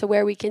to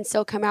where we can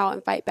still come out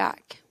and fight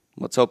back.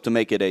 Let's hope to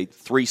make it a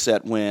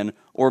 3-set win,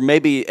 or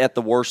maybe at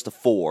the worst a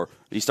 4.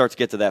 You start to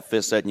get to that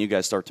 5th set, and you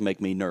guys start to make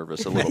me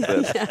nervous a little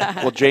bit.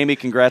 Well, Jamie,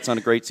 congrats on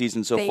a great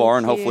season so far,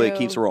 and hopefully it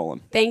keeps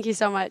rolling. Thank you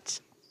so much.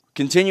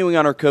 Continuing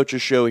on our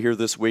coaches show here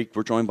this week,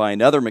 we're joined by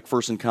another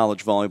McPherson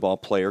College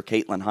volleyball player,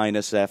 Caitlin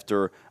Hines,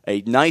 after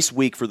a nice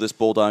week for this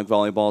Bulldog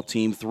volleyball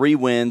team. 3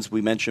 wins.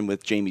 We mentioned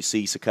with Jamie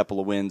Cease a couple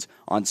of wins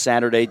on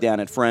Saturday down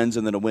at Friends,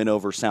 and then a win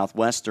over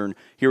Southwestern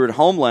here at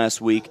home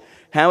last week.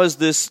 How has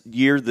this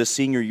year, this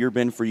senior year,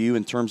 been for you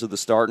in terms of the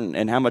start,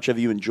 and how much have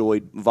you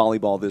enjoyed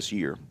volleyball this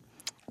year?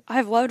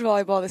 I've loved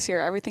volleyball this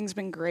year. Everything's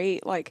been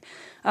great. Like,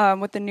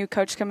 with the new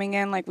coach coming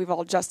in, like, we've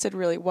all adjusted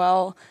really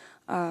well.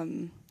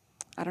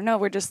 I don't know.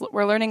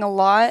 We're learning a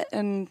lot,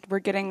 and we're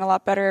getting a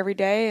lot better every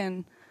day,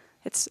 and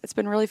it's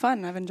been really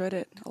fun. I've enjoyed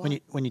it a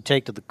lot. When you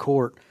take to the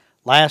court,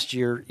 last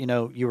year, you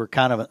know, you were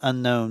kind of an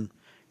unknown.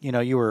 You know,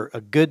 you were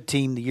a good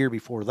team the year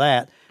before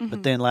that,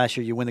 but then last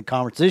year you win the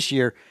conference. This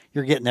year,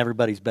 you're getting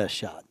everybody's best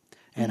shot.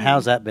 And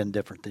how's that been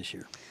different this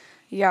year?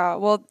 Yeah,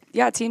 well,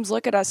 teams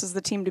look at us as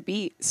the team to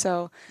beat.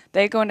 So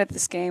they go into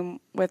this game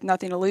with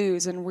nothing to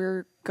lose, and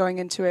we're going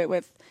into it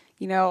with,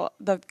 you know,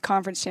 the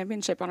conference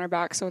championship on our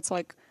back. So it's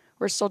like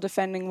we're still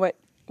defending what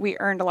we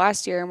earned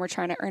last year, and we're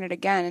trying to earn it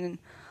again. And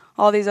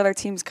all these other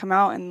teams come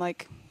out, and,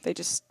 like, they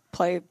just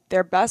play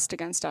their best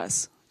against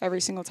us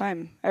every single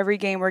time. Every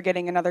game we're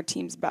getting another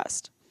team's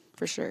best.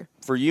 For sure.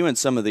 For you and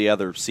some of the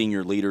other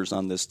senior leaders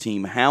on this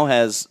team, how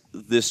has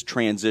this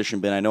transition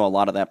been? I know a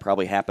lot of that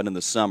probably happened in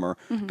the summer,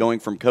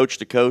 going from coach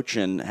to coach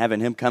and having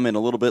him come in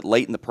a little bit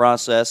late in the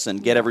process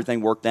and get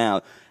everything worked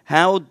out.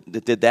 How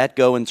did that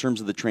go in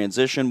terms of the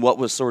transition? What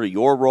was sort of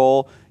your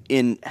role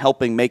in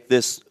helping make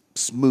this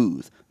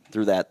smooth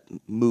through that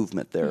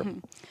movement there?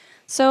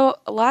 So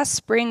last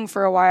spring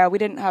for a while, we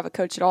didn't have a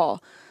coach at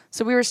all.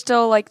 So we were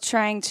still, like,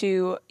 trying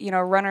to, you know,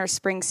 run our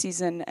spring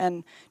season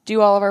and do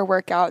all of our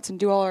workouts and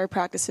do all our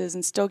practices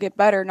and still get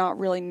better, not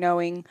really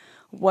knowing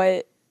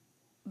what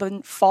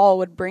the fall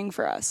would bring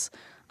for us.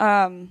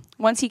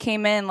 Once he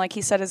came in, like,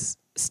 he set his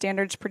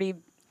standards pretty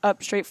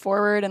up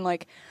straightforward, and,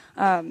 like,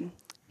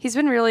 he's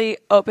been really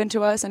open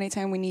to us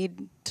anytime we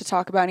need to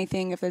talk about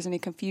anything, if there's any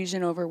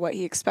confusion over what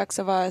he expects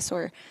of us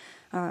or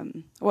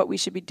what we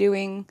should be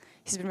doing.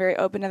 He's been very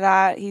open to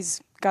that.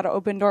 He's got an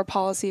open door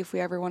policy if we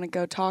ever want to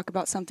go talk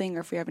about something or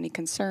if we have any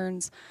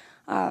concerns.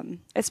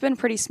 It's been a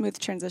pretty smooth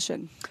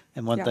transition.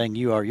 And one thing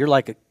you're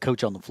like a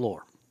coach on the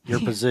floor, your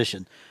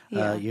position.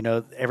 You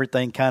know,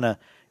 everything kind of,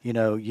 you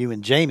know, you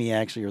and Jamie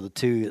actually are the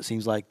two, it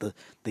seems like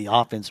the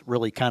offense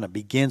really kind of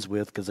begins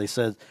with, because they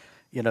said,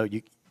 you know,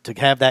 to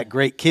have that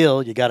great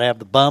kill, you got to have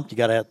the bump, you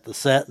got to have the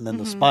set, and then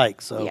the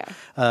spike. So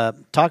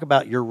talk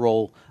about your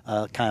role,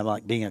 kind of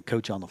like being a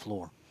coach on the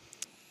floor.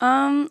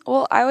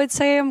 Well, I would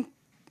say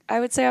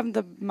I'm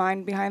the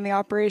mind behind the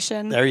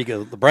operation. There you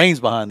go. The brains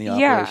behind the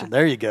operation.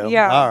 There you go.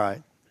 Yeah. All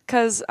right.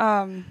 Because,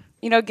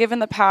 you know, given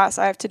the pass,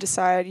 I have to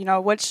decide, you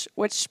know, which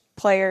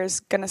player is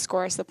going to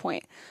score us the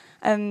point.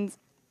 And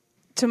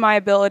to my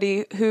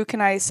ability, who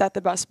can I set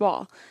the best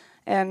ball?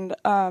 And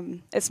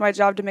it's my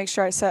job to make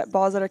sure I set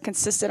balls that are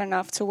consistent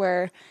enough to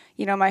where,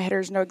 you know, my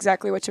hitters know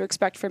exactly what to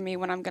expect from me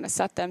when I'm going to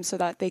set them, so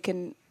that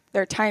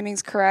their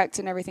timing's correct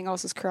and everything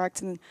else is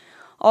correct. And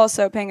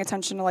also paying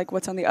attention to, like,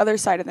 what's on the other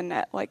side of the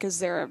net. Like, is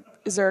there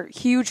a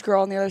huge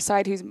girl on the other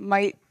side who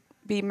might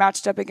be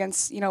matched up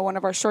against, you know, one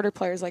of our shorter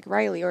players like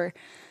Riley, or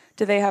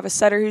do they have a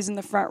setter who's in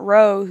the front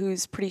row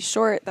who's pretty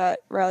short that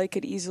Riley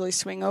could easily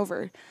swing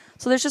over?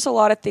 So there's just a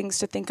lot of things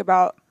to think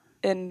about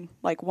in,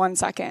 like, 1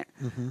 second.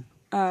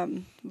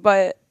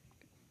 But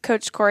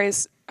Coach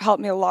Corey's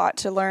helped me a lot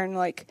to learn,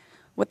 like,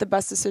 what the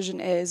best decision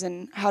is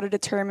and how to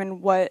determine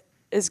what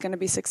is going to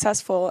be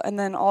successful, and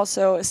then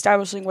also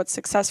establishing what's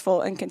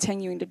successful and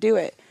continuing to do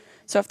it.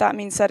 So if that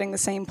means setting the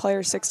same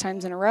player 6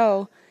 times in a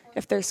row,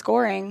 if they're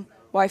scoring,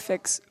 why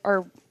fix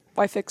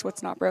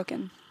what's not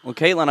broken? Well,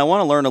 Caitlin, I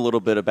want to learn a little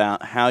bit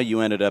about how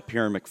you ended up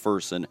here in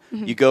McPherson.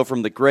 You go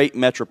from the great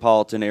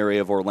metropolitan area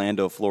of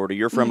Orlando, Florida.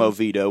 You're from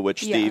Oviedo,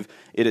 which, Steve,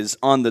 it is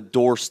on the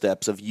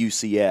doorsteps of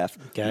UCF,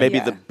 maybe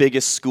the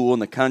biggest school in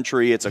the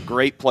country. It's a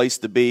great place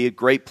to be, a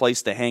great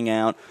place to hang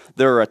out.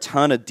 There are a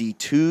ton of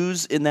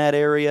D2s in that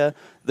area.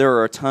 There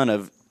are a ton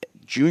of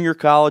junior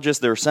colleges.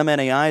 There are some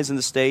NAIs in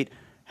the state.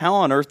 How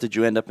on earth did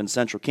you end up in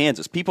Central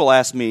Kansas? People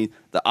asked me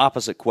the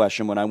opposite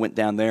question when I went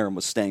down there and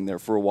was staying there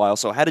for a while.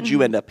 So how did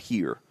you end up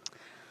here?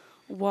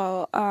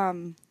 Well,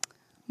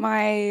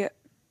 my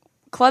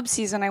club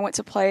season, I went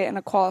to play in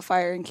a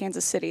qualifier in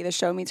Kansas City, the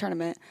Show Me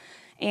tournament.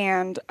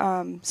 And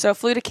so I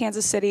flew to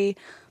Kansas City,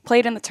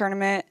 played in the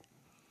tournament.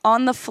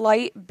 On the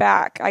flight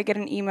back, I get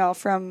an email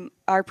from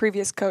our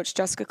previous coach,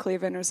 Jessica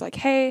Cleveland. It was like,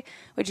 hey,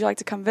 would you like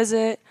to come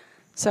visit?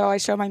 So I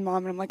show my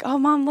mom, and I'm like, oh,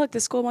 Mom, look,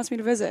 this school wants me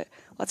to visit.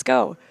 Let's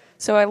go.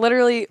 So I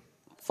literally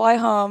fly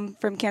home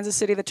from Kansas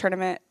City, the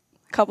tournament,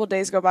 a couple of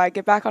days go by,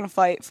 get back on a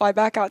flight, fly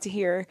back out to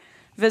here,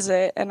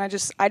 visit, and I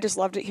just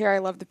loved it here. I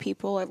love the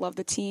people, I love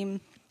the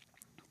team,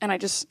 and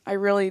I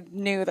really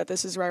knew that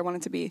this is where I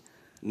wanted to be.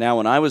 Now,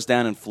 when I was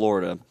down in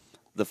Florida,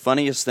 the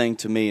funniest thing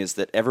to me is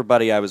that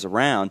everybody I was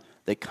around,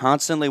 they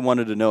constantly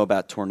wanted to know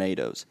about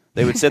tornadoes.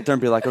 They would sit there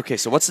and be like, okay,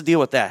 so what's the deal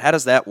with that? How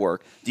does that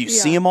work? Do you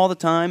see them all the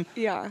time?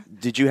 Yeah.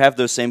 Did you have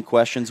those same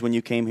questions when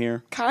you came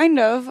here? Kind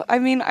of. I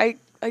mean,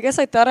 I guess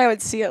I thought I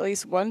would see at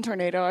least one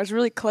tornado. I was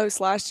really close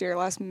last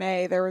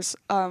May. There was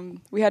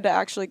we had to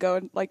actually go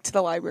to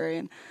the library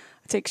and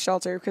take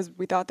shelter because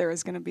we thought there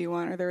was going to be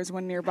one, or there was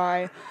one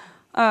nearby.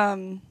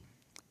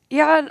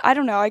 Yeah, I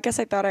don't know. I guess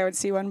I thought I would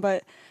see one,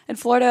 but in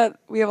Florida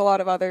we have a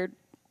lot of other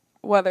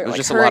weather, There's like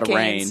just hurricanes. a lot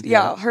of rain.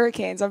 Yeah,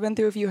 hurricanes. I've been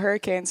through a few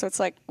hurricanes, so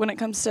it's like when it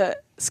comes to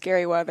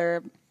scary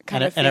weather,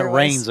 kind of and it fearless.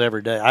 rains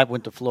every day. I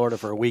went to Florida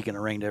for a week, and it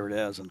rained every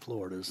day I was in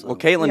Florida. So. Well,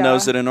 Caitlin Yeah.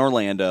 knows that in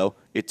Orlando,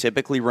 it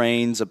typically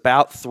rains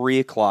about 3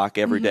 o'clock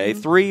every day,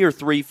 3 or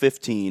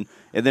 3:15,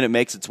 and then it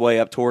makes its way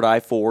up toward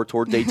I-4,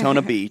 toward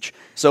Daytona Beach.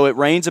 So it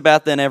rains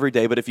about then every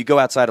day, but if you go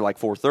outside at like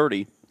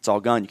 4:30, it's all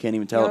gone. You can't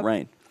even tell it Yep.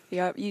 rained.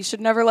 Yeah, you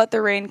should never let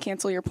the rain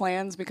cancel your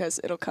plans because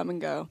it'll come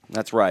and go.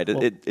 That's right.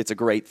 It's a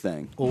great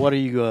thing. Well, what are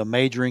you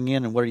majoring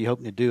in, and what are you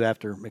hoping to do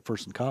after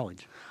McPherson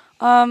College?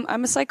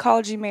 I'm a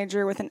psychology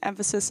major with an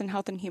emphasis in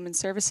health and human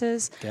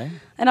services. Okay.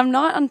 And I'm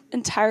not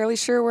entirely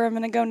sure where I'm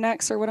going to go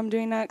next or what I'm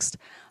doing next.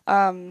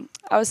 I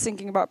was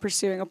thinking about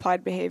pursuing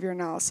applied behavior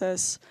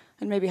analysis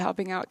and maybe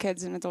helping out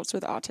kids and adults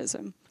with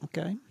autism.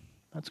 Okay,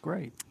 that's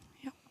great.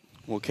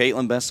 Well,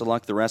 Caitlin, best of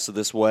luck the rest of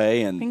this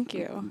way, and Thank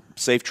you.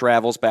 safe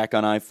travels back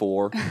on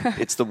I-4.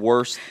 It's the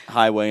worst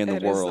highway in the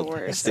It is the world,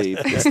 worst. Steve.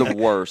 It's the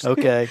worst.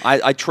 Okay.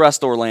 I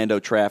trust Orlando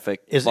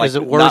traffic. Is not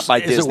it worse? by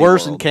Is Disney it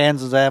worse World. than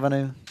Kansas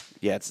Avenue?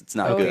 Yeah, it's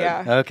not Oh, good.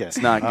 yeah. Okay, It's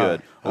not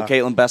good. Well,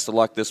 Caitlin, best of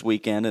luck this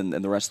weekend and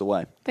the rest of the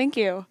way. Thank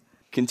you.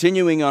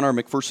 Continuing on our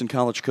McPherson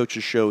College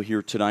Coaches Show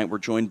here tonight, we're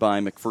joined by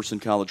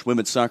McPherson College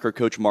women's soccer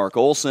coach Mark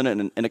Olson,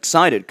 and an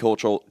excited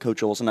Coach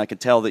Olson. I can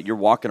tell that you're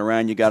walking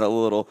around. You got a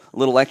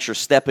little extra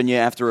step in you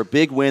after a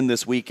big win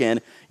this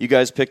weekend. You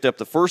guys picked up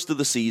the first of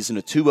the season,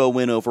 a 2-0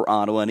 win over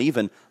Ottawa, and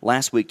even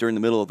last week during the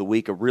middle of the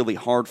week, a really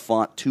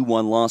hard-fought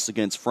 2-1 loss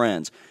against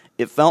Friends.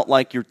 It felt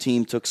like your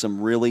team took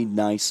some really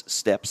nice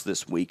steps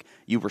this week.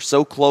 You were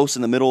so close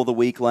in the middle of the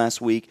week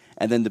last week,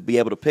 and then to be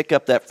able to pick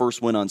up that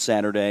first win on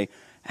Saturday.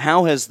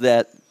 How has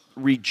that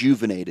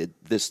rejuvenated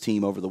this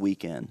team over the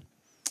weekend?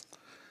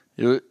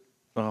 It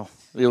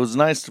was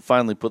nice to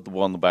finally put the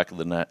ball in the back of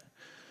the net.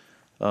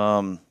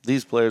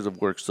 These players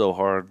have worked so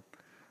hard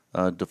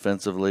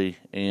defensively,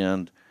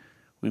 and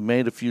we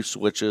made a few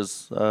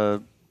switches,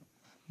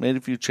 made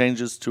a few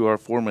changes to our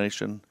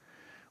formation,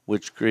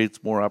 which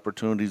creates more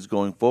opportunities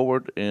going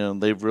forward, and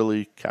they've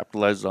really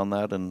capitalized on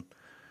that. And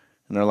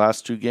in our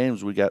last 2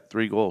 games, we got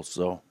 3 goals,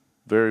 so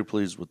very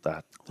pleased with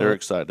that. They're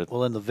excited.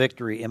 Well, in the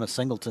victory, Emma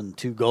Singleton,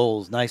 2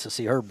 goals. Nice to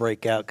see her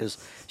break out because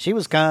she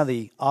was kind of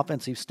the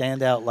offensive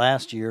standout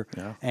last year,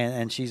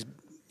 and she's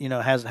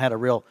hasn't had a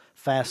real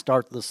fast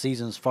start to the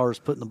season as far as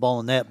putting the ball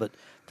in net. But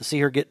to see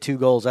her get 2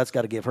 goals, that's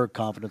got to give her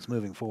confidence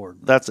moving forward.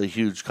 That's a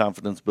huge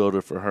confidence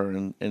builder for her,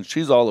 and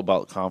she's all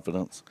about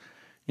confidence.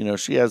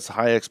 She has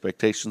high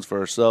expectations for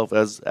herself,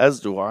 as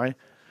do I.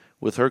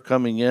 With her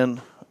coming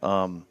in,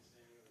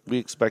 we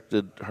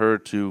expected her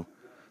to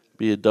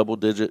be a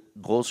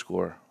double-digit goal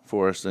scorer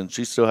for us, and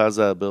she still has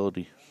that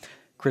ability.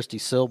 Christy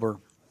Silber,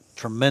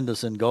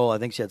 tremendous in goal. I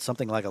think she had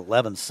something like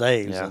 11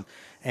 saves. Yeah.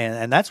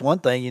 And that's one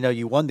thing,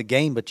 you won the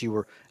game, but you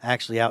were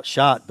actually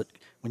outshot. But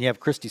when you have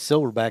Christy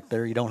Silber back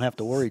there, you don't have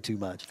to worry too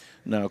much.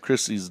 No,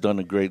 Christy's done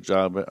a great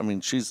job. I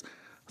mean, she's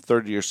a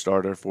third-year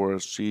starter for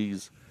us.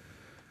 She's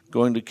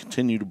going to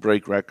continue to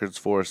break records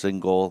for us in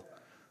goal.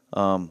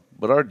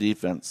 But our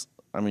defense,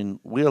 I mean,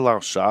 we allow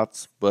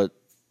shots, but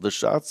the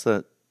shots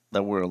that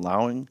we're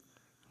allowing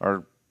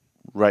are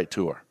right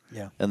to her.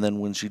 Yeah. And then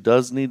when she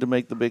does need to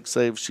make the big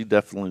save, she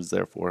definitely is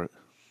there for it.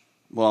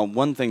 Well,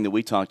 one thing that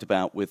we talked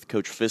about with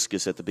Coach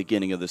Fiskus at the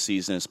beginning of the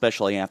season,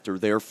 especially after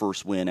their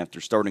first win,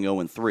 after starting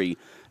 0-3,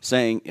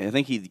 saying, I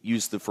think he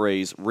used the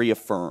phrase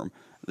reaffirm.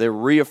 They're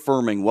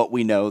reaffirming what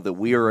we know, that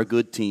we are a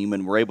good team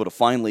and we're able to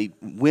finally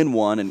win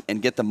one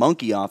and get the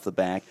monkey off the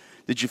back.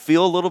 Did you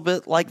feel a little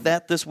bit like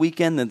that this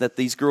weekend, and that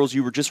these girls,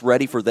 you were just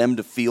ready for them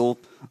to feel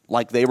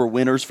like they were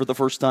winners for the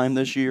first time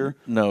this year?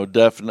 No,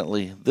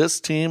 definitely. This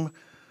team,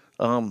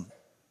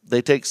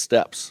 they take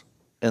steps,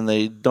 and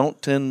they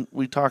don't tend –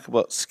 we talk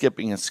about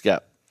skipping a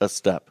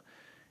step.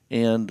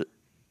 And,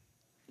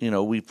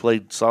 we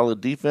played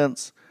solid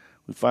defense.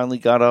 We finally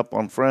got up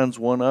on Friends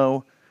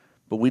 1-0,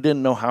 but we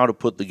didn't know how to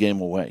put the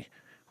game away.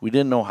 We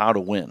didn't know how to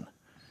win.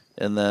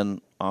 And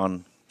then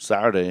on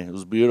Saturday, it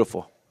was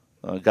beautiful.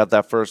 Got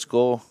that first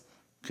goal,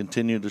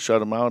 continued to shut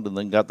them out, and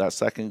then got that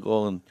second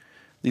goal. And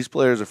these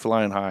players are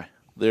flying high.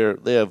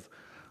 They have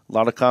a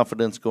lot of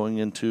confidence going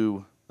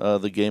into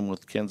the game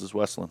with Kansas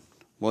Wesleyan.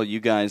 Well,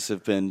 you guys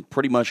have been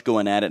pretty much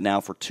going at it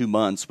now for 2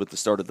 months with the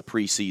start of the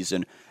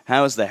preseason.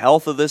 How is the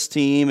health of this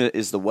team?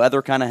 Is the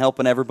weather kind of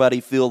helping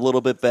everybody feel a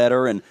little bit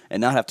better and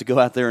not have to go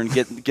out there and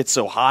get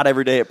so hot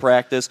every day at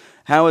practice?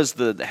 How is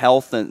the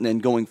health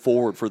and going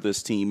forward for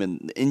this team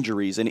and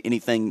injuries?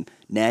 Anything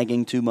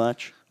nagging too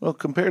much? Well,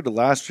 compared to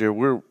last year,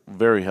 we're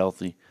very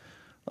healthy.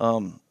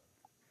 The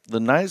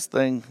nice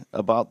thing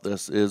about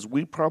this is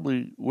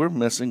we're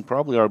missing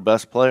probably our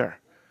best player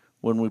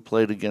when we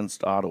played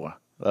against Ottawa.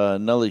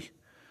 Nelly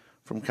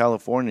from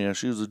California.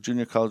 She was a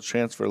junior college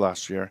transfer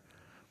last year.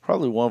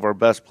 Probably one of our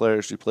best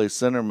players. She plays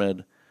center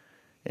mid.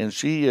 And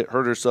she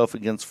hurt herself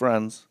against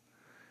Friends.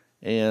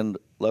 And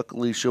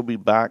luckily she'll be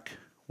back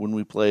when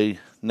we play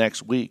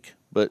next week.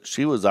 But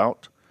she was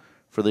out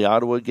for the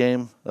Ottawa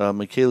game.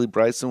 McKaylee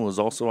Bryson was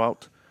also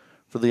out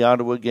for the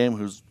Ottawa game,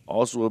 who's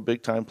also a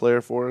big-time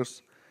player for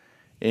us.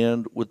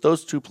 And with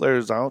those two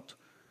players out,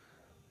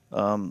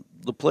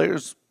 the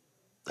players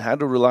had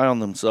to rely on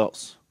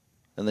themselves.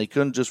 And they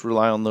couldn't just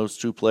rely on those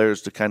two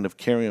players to kind of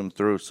carry them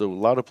through. So a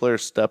lot of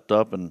players stepped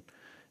up, and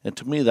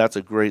to me that's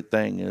a great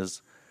thing.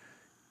 Is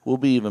we'll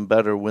be even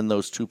better when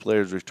those two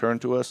players return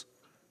to us.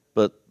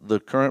 But the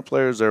current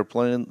players that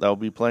will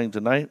be playing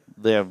tonight,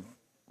 they have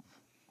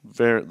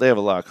a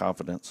lot of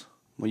confidence.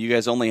 Well, you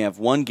guys only have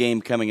one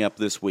game coming up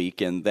this week,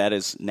 and that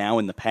is now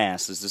in the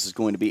past, as this is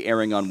going to be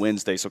airing on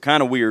Wednesday. So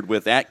kind of weird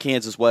with at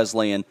Kansas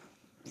Wesleyan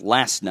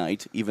last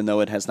night, even though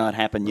it has not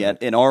happened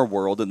yet in our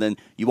world, and then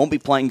you won't be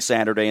playing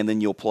Saturday, and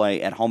then you'll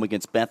play at home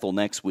against Bethel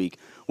next week.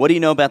 What do you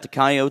know about the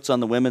Coyotes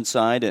on the women's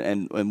side,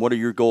 and what are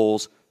your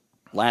goals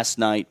last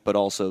night, but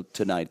also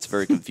tonight? It's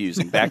very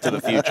confusing. Back to the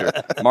future.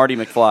 Marty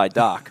McFly,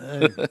 Doc.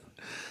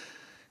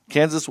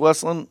 Kansas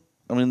Wesleyan,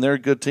 they're a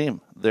good team.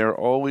 They're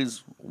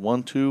always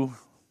 1-2.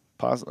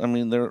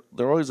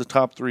 They're always a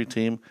top 3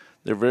 team.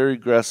 They're very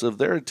aggressive.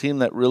 They're a team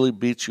that really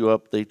beats you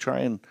up. They try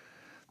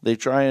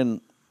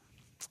and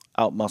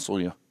out-muscle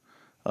you.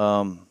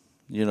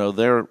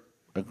 They're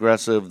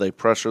aggressive. They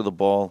pressure the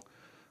ball.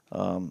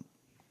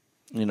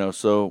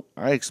 So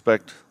I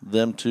expect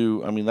them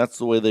to, that's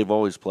the way they've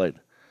always played.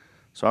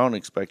 So I don't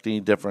expect any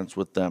difference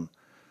with them.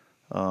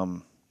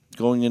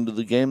 Going into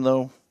the game,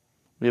 though,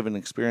 we have an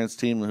experienced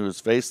team who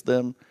has faced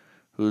them,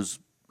 who's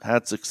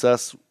had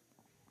success,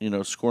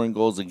 scoring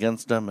goals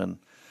against them, and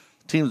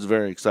the team's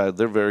very excited.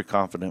 They're very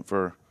confident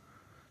for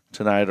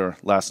tonight or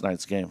last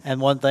night's game.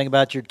 And one thing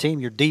about your team,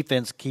 your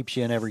defense keeps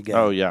you in every game.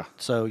 Oh, yeah.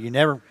 So you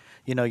never,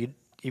 you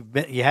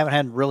haven't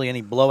had really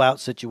any blowout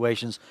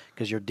situations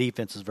because your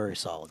defense is very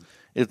solid.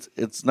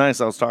 It's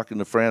nice. I was talking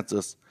to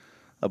Francis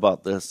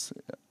about this.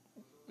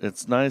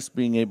 It's nice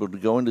being able to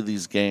go into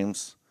these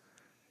games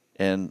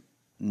and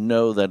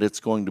know that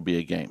it's going to be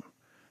a game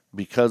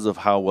because of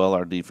how well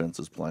our defense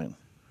is playing.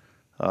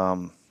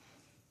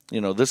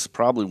 This is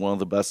probably one of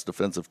the best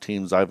defensive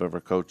teams I've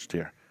ever coached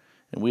here.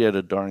 And we had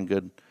a darn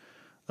good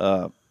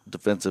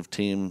defensive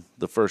team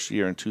the first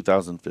year in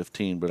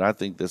 2015, but I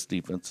think this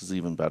defense is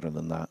even better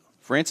than that.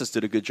 Francis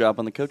did a good job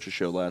on the Coaches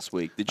Show last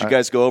week. Did you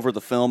guys go over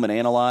the film and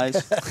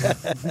analyze?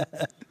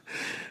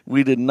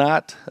 We did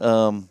not,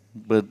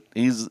 but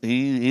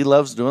he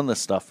loves doing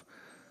this stuff.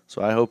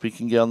 So I hope he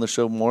can get on the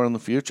show more in the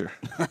future.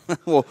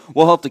 We'll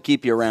hope to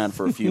keep you around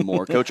for a few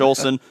more. Coach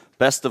Olson,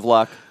 best of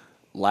luck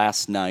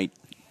last night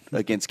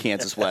against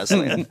Kansas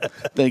Wesleyan.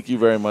 Thank you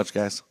very much,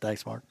 guys.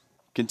 Thanks, Mark.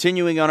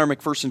 Continuing on our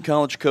McPherson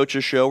College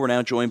Coaches Show, we're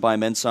now joined by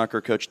men's soccer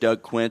coach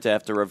Doug Quint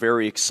after a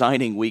very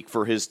exciting week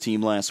for his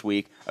team last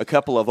week. A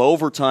couple of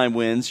overtime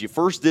wins. You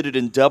first did it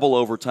in double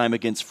overtime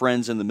against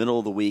Friends in the middle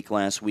of the week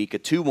last week, a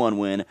 2-1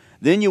 win.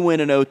 Then you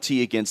win an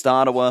OT against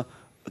Ottawa.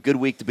 A good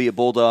week to be a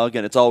Bulldog,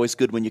 and it's always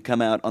good when you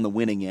come out on the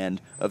winning end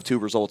of 2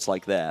 results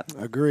like that.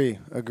 Agree.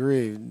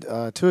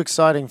 Too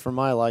exciting for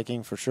my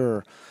liking, for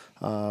sure.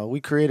 We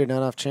created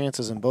enough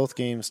chances in both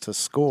games to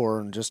score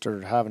and just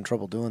are having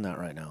trouble doing that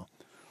right now.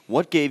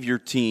 What gave your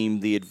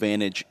team the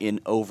advantage in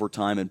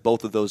overtime in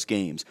both of those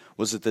games?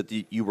 Was it that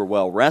you were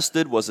well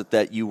rested? Was it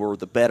that you were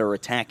the better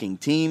attacking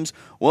teams?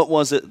 What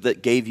was it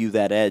that gave you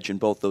that edge in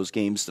both those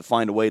games to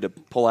find a way to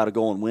pull out a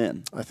goal and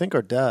win? I think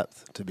our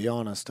depth, to be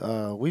honest.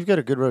 We've got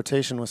a good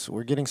rotation.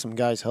 We're getting some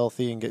guys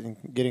healthy and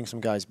getting some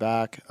guys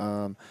back.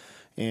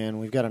 And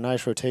we've got a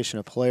nice rotation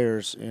of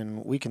players,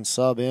 and we can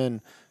sub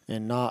in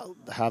and not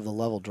have the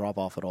level drop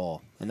off at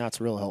all. And that's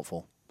real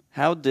helpful.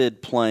 How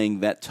did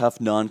playing that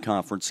tough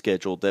non-conference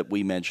schedule that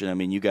we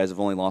mentioned, you guys have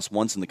only lost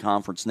once in the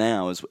conference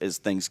now as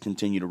things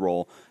continue to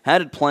roll. How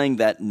did playing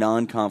that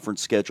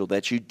non-conference schedule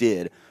that you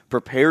did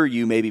prepare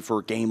you maybe for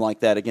a game like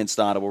that against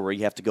Ottawa where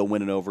you have to go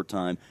win in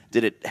overtime?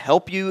 Did it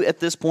help you at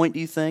this point, do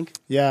you think?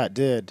 Yeah, it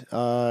did.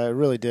 It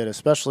really did,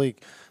 especially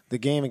the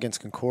game against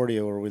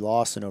Concordia where we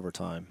lost in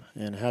overtime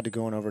and had to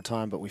go in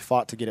overtime, but we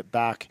fought to get it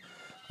back.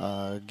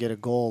 Get a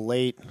goal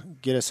late,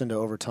 get us into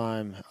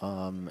overtime,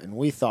 and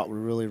we thought we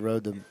really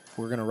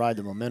we're going to ride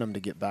the momentum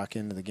to get back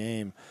into the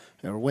game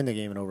or win the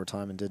game in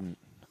overtime, and didn't.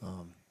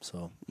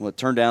 Well, it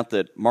turned out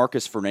that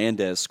Marcus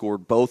Fernandez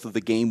scored both of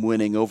the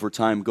game-winning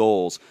overtime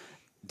goals.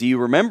 Do you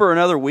remember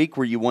another week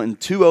where you won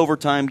 2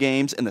 overtime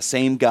games and the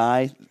same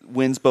guy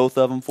wins both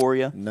of them for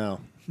you? No.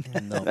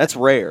 That's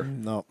rare.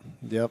 No.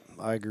 Yep,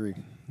 I agree.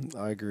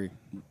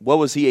 What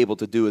was he able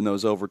to do in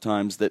those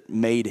overtimes that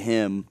made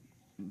him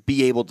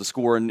be able to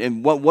score?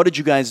 And what did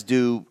you guys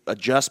do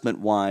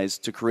adjustment-wise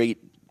to create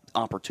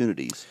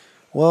opportunities?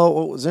 Well,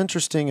 what was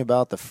interesting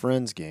about the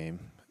Friends game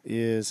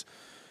is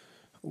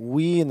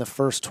we, in the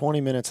first 20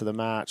 minutes of the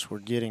match, were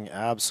getting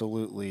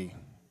absolutely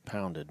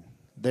pounded.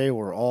 They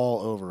were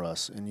all over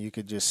us, and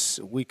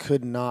we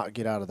could not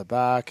get out of the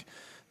back.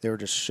 They were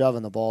just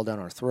shoving the ball down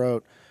our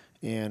throat.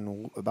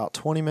 And about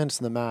 20 minutes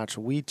in the match,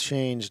 we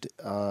changed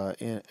we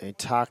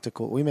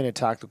made a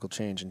tactical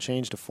change and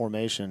changed a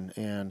formation.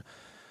 And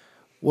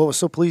what was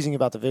so pleasing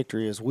about the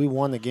victory is we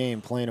won the game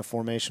playing a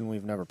formation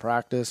we've never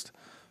practiced,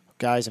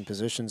 guys in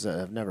positions that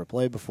have never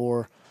played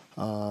before.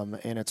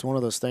 And it's one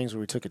of those things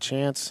where we took a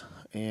chance,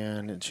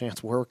 and the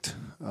chance worked.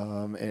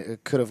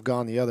 It could have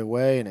gone the other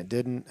way, and it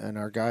didn't. And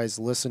our guys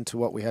listened to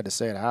what we had to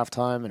say at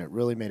halftime, and it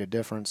really made a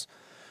difference.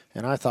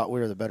 And I thought we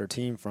were the better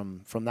team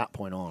from that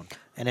point on.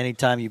 And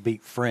anytime you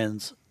beat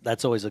Friends,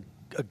 that's always a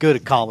good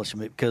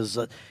accomplishment because,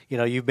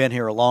 you've been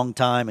here a long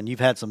time and you've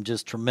had some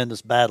just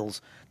tremendous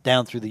battles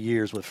down through the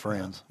years with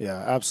Friends. Yeah,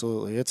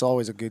 absolutely. It's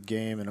always a good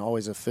game and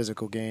always a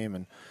physical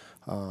game.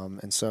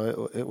 And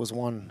so it was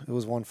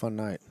one fun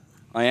night.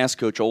 I asked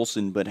Coach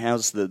Olson, but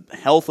how's the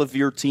health of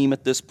your team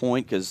at this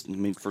point? Because,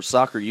 for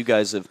soccer, you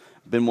guys have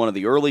been one of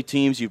the early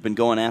teams. You've been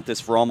going at this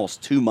for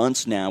almost 2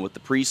 months now with the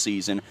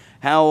preseason.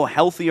 How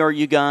healthy are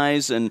you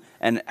guys, and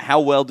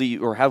how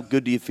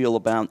good do you feel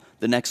about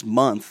the next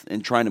month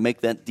in trying to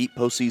make that deep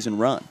postseason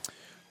run?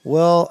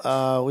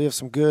 Well, we have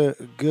some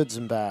goods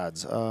and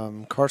bads.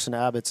 Carson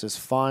Abbott's is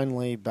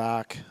finally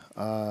back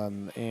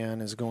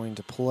and is going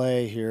to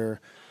play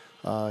here.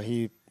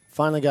 He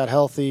finally got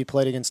healthy,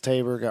 played against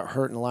Tabor, got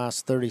hurt in the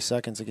last 30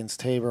 seconds against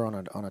Tabor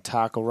on a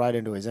tackle right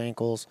into his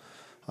ankles.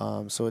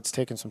 So it's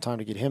taken some time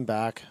to get him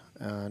back.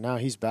 Now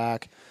he's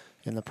back.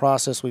 In the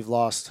process, we've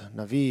lost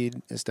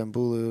Navid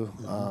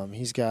Istanbulu.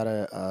 He's got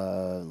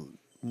a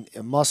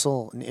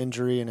muscle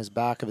injury in his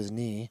back of his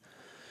knee.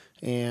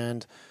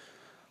 And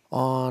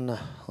on,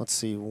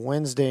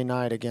 Wednesday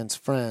night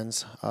against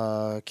Friends,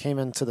 came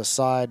into the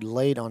side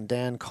late on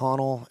Dan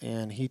Connell,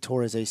 and he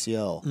tore his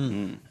ACL.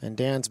 Mm-hmm. And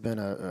Dan's been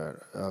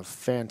a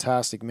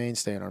fantastic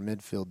mainstay in our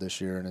midfield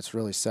this year, and it's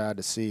really sad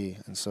to see.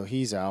 And so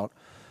he's out.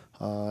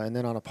 And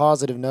then on a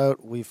positive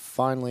note, we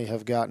finally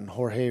have gotten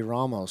Jorge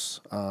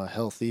Ramos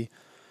healthy,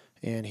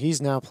 and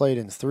he's now played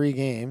in 3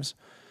 games,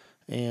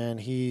 and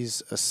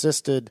he's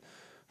assisted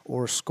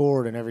or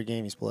scored in every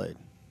game he's played.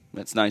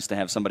 It's nice to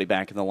have somebody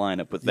back in the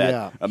lineup with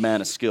that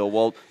amount of skill.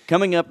 Well,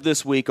 coming up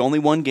this week, only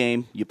one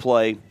game. You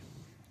play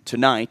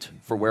tonight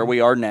for where we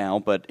are now,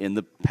 but in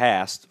the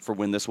past for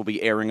when this will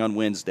be airing on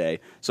Wednesday.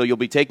 So you'll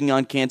be taking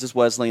on Kansas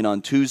Wesleyan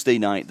on Tuesday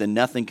night, then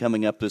nothing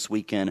coming up this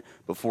weekend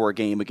before a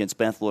game against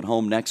Bethel at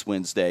home next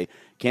Wednesday.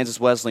 Kansas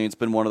Wesleyan's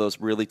been one of those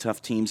really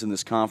tough teams in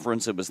this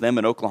conference. It was them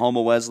and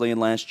Oklahoma Wesleyan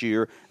last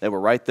year. They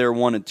were right there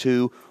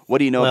 1-2. What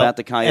do you know about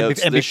the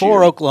Coyotes and this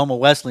before year? Oklahoma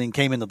Wesleyan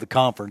came into the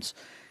conference,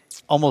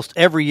 almost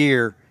every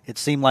year it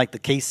seemed like the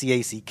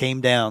KCAC came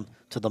down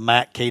to the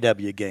MAC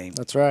KW game.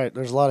 That's right.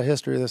 There's a lot of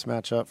history of this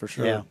matchup for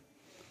sure. Yeah.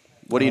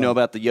 What do you know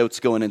about the Yotes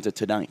going into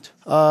tonight?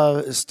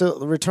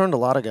 Still returned a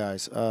lot of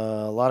guys.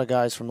 A lot of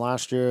guys from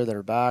last year that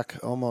are back.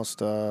 Almost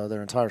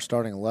their entire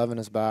starting 11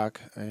 is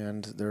back,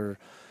 and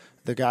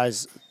the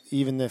guys,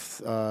 even if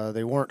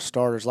they weren't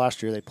starters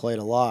last year, they played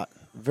a lot.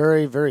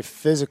 Very, very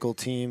physical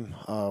team.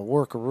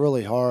 Work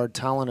really hard,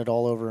 talented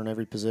all over in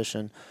every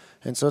position.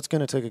 And so it's going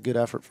to take a good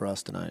effort for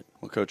us tonight.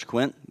 Well, Coach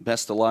Quint,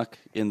 best of luck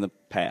in the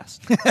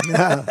past.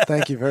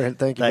 Thank you very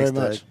much.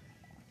 Doug.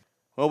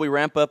 Well, we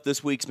wrap up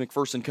this week's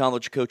McPherson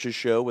College Coaches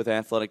Show with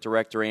Athletic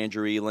Director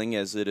Andrew Ealing,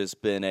 as it has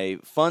been a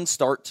fun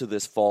start to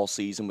this fall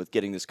season with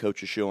getting this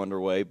Coaches Show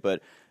underway.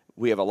 But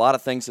we have a lot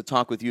of things to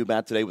talk with you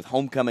about today with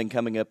homecoming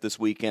coming up this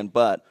weekend.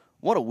 But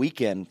what a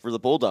weekend for the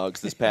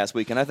Bulldogs this past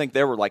weekend. I think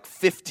there were like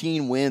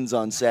 15 wins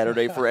on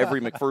Saturday for every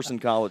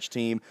McPherson College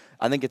team.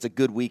 I think it's a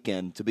good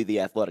weekend to be the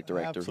athletic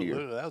director here.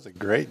 Absolutely. That was a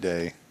great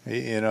day.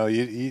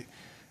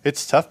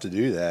 It's tough to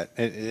do that.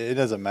 It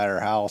doesn't matter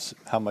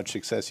how much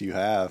success you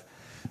have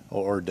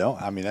or don't.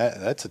 I mean,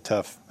 that's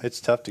it's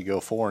tough to go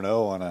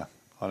 4-0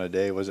 on a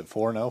day. Was it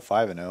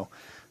 4-0,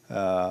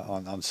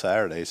 5-0 on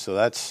Saturday? So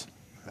that's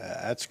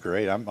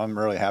great. I'm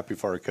really happy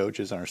for our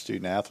coaches and our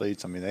student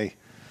athletes. I mean,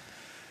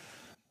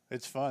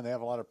 it's fun. They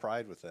have a lot of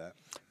pride with that.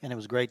 And it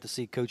was great to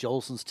see Coach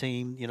Olson's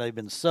team. They've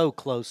been so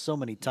close so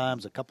many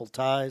times, a couple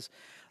ties.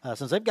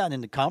 Since they've gotten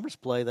into conference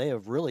play, they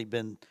have really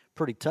been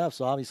pretty tough.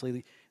 So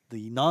obviously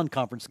the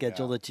non-conference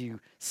schedule that you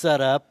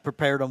set up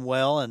prepared them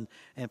well, and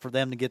for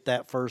them to get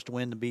that first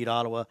win to beat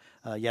Ottawa,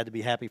 you had to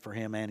be happy for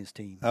him and his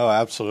team. Oh,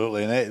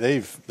 absolutely. And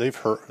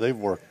they've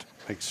worked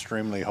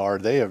extremely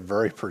hard. They are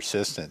very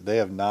persistent. They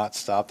have not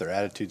stopped. Their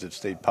attitudes have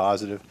stayed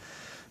positive.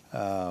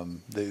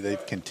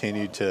 They've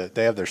continued to.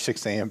 They have their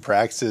 6 a.m.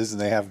 practices,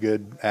 and they have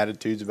good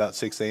attitudes about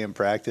 6 a.m.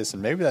 practice,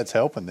 and maybe that's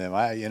helping them.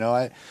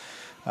 There's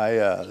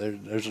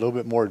a little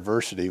bit more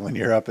adversity when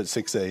you're up at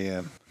 6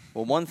 a.m.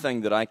 Well, one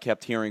thing that I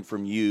kept hearing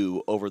from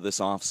you over this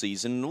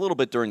offseason and a little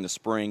bit during the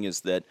spring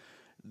is that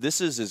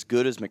this is as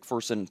good as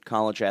McPherson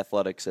College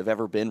athletics have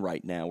ever been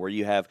right now, where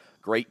you have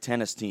great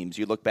tennis teams.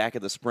 You look back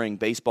at the spring,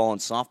 baseball and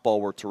softball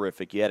were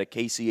terrific. You had a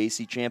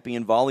KCAC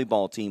champion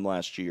volleyball team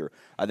last year.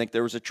 I think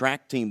there was a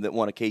track team that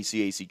won a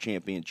KCAC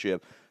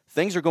championship.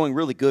 Things are going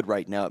really good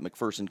right now at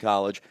McPherson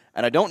College,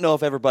 and I don't know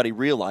if everybody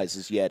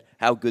realizes yet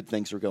how good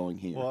things are going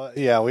here. Well,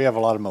 yeah, we have a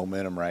lot of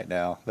momentum right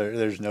now.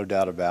 There's no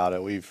doubt about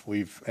it.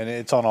 We've and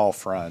it's on all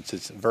fronts.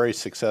 It's very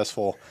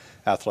successful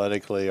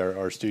athletically.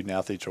 Our student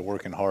athletes are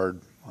working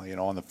hard,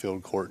 on the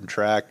field, court, and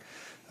track.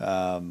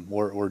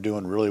 We're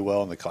doing really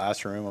well in the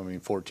classroom. I mean,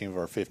 14 of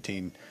our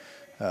 15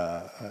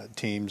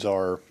 teams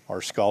are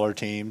scholar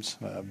teams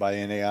by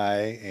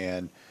NAIA,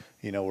 and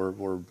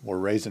we're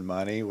raising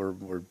money.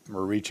 We're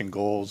reaching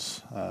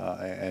goals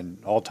and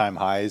all-time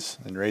highs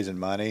in raising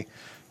money.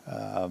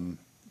 A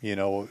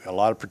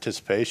lot of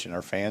participation.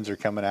 Our fans are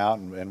coming out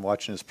and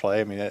watching us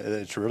play. I mean,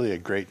 it's really a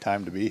great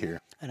time to be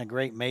here. And a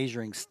great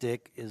measuring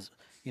stick is,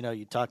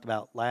 you talked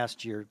about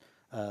last year,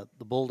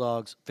 the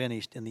Bulldogs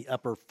finished in the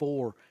upper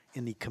four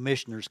in the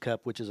Commissioner's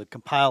Cup, which is a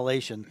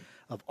compilation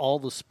of all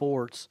the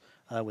sports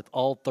with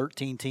all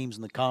 13 teams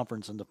in the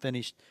conference, and to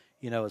finish,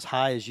 as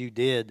high as you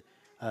did.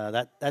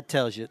 That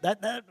tells you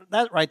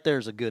that right there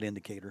is a good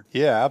indicator.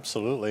 Yeah,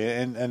 absolutely.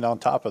 And on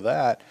top of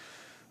that,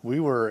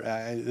 we were.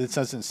 This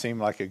doesn't seem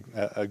like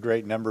a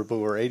great number, but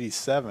we're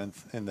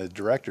 87th in the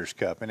Directors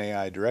Cup,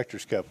 NAIA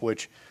Directors Cup,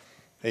 which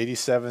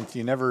 87th.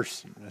 You never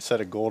set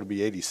a goal to be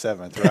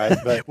 87th, right?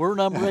 But we're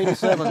number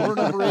 87. We're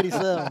number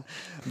 87.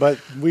 But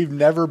we've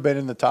never been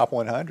in the top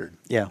 100.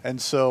 Yeah.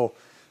 And so,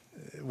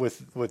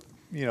 with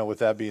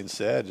that being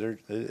said,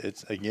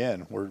 it's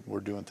again we're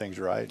doing things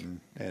right,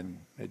 and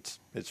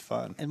it's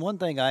fun. And one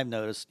thing I've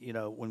noticed,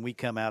 when we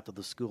come out to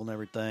the school and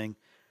everything,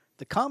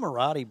 the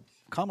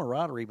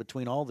camaraderie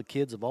between all the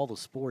kids of all the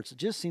sports, it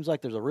just seems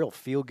like there's a real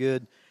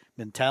feel-good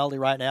mentality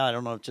right now. I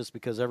don't know if just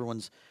because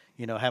everyone's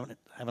having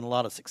a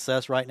lot of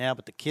success right now,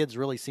 but the kids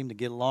really seem to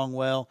get along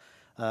well.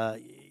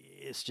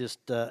 It's just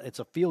it's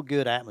a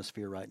feel-good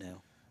atmosphere right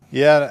now.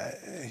 Yeah,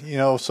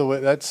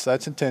 so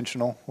that's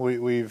intentional.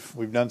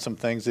 We've done some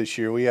things this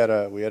year. We had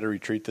a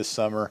retreat this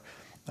summer.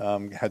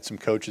 Had some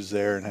coaches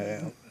there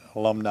and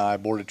alumni,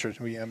 board of church.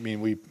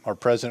 Our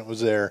president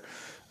was there,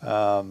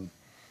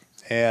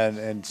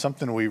 and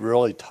something we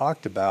really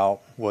talked about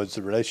was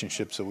the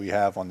relationships that we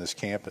have on this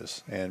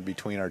campus and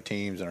between our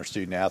teams and our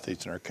student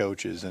athletes and our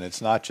coaches. And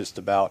it's not just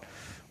about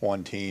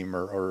one team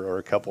or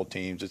a couple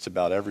teams. It's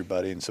about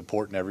everybody and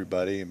supporting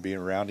everybody and being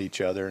around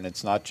each other. And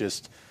it's not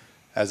just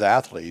as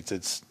athletes,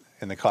 it's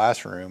in the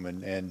classroom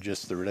and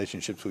just the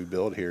relationships we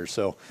build here.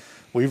 So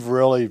we've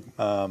really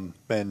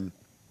been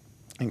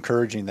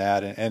encouraging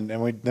that.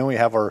 And we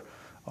have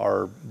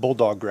our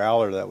Bulldog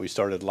Growler that we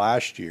started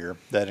last year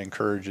that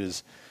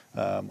encourages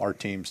our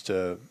teams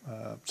to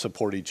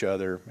support each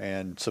other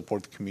and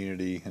support the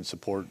community and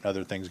support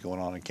other things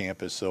going on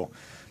campus. So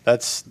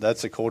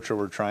that's a culture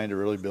we're trying to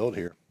really build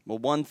here. Well,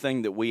 one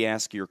thing that we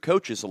ask your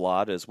coaches a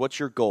lot is, what's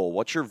your goal?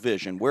 What's your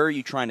vision? Where are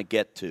you trying to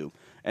get to?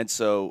 And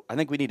so I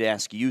think we need to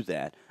ask you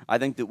that. I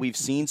think that we've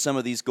seen some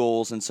of these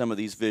goals and some of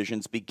these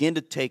visions begin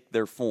to take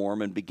their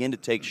form and begin to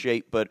take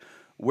shape, but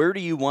where do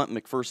you want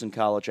McPherson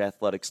College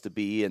athletics to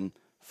be in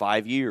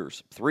 5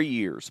 years, 3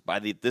 years, by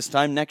this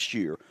time next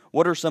year?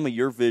 What are some of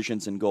your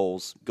visions and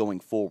goals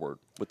going forward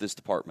with this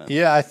department?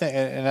 Yeah, I think,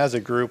 and as a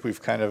group,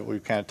 we've kind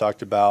of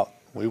talked about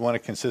we want to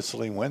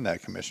consistently win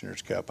that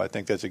Commissioner's Cup. I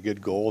think that's a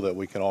good goal that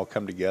we can all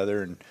come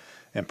together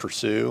and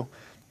pursue.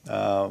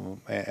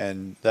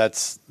 And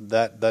that's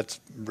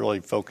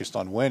really focused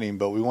on winning,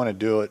 but we want to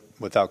do it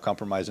without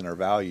compromising our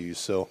values.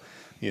 So,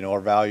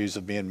 our values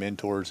of being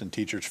mentors and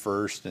teachers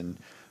first and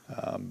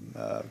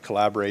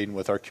collaborating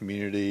with our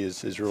community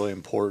is really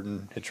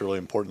important. It's really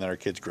important that our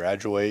kids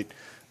graduate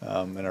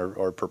and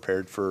are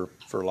prepared for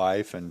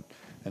life. And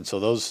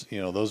so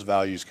those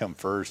values come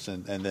first.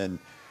 And then,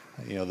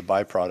 the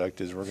byproduct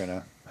is we're going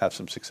to have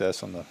some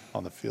success on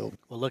the field.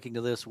 Well, looking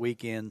to this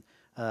weekend,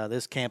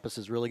 this campus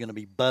is really going to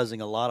be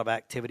buzzing. A lot of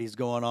activities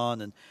going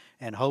on,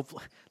 and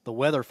hopefully the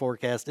weather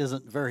forecast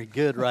isn't very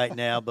good right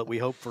now, but we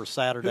hope for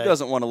Saturday. Who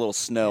doesn't want a little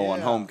snow on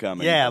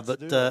homecoming? Yeah,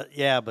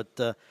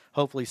 but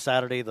hopefully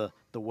Saturday the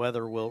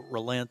weather will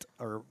relent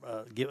or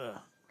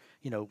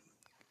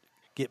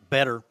get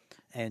better,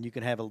 and you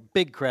can have a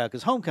big crowd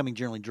because homecoming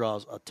generally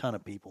draws a ton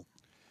of people.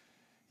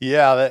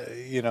 Yeah,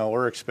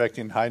 we're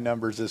expecting high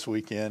numbers this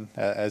weekend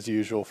as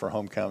usual for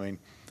homecoming.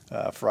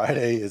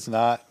 Friday is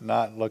not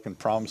looking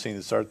promising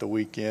to start the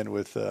weekend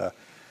with,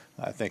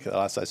 I think the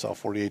last I saw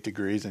 48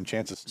 degrees and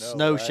chance of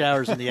snow. Right?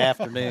 Showers in the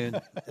afternoon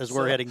as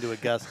we're heading to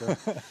Augusta.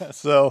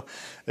 So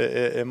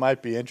it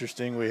might be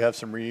interesting. We have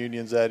some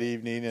reunions that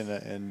evening,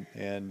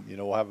 and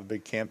we'll have a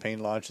big campaign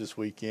launch this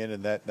weekend,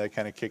 and that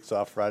kind of kicks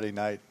off Friday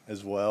night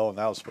as well. And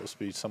that was supposed to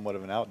be somewhat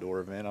of an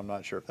outdoor event. I'm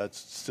not sure if that's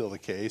still the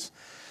case,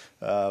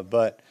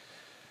 but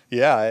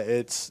yeah,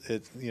 it's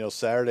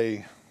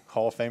Saturday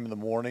Hall of Fame in the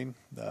morning.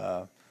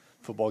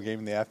 Football game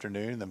in the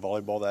afternoon, and then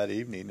volleyball that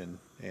evening,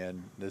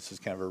 and this is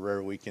kind of a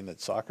rare weekend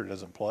that soccer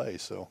doesn't play.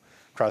 So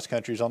cross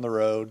country's on the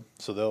road,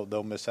 so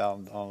they'll miss out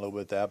on a little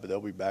bit of that, but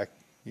they'll be back,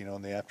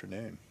 in the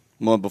afternoon.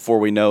 Well, before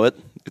we know it,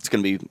 it's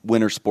going to be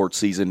winter sports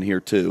season here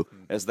too,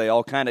 as they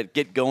all kind of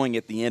get going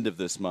at the end of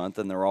this month,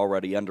 and they're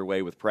already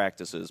underway with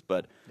practices.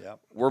 But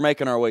we're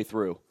making our way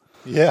through.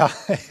 Yeah,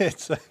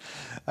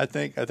 I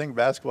think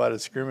basketball had a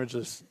scrimmage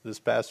this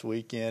past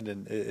weekend,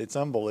 and it's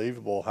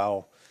unbelievable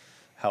how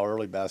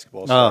early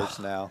basketball starts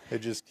now. It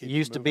just keeps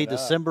used to be moving up.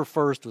 December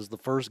 1st was the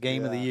first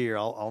game of the year.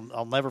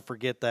 I'll never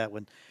forget that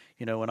when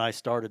I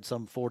started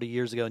some 40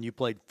 years ago, and you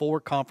played 4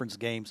 conference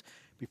games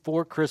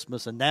before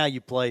Christmas, and now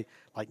you play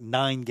like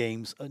 9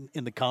 games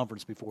in the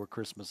conference before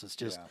Christmas. It's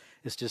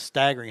just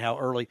staggering how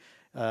early.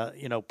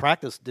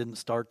 Practice didn't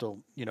start till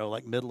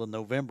like middle of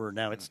November.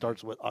 Now it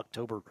starts with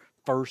October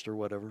 1st or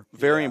whatever.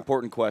 Very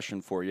important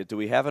question for you. Do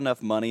we have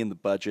enough money in the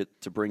budget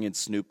to bring in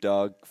Snoop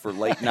Dogg for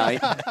late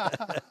night?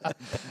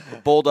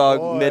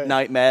 Bulldog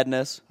Midnight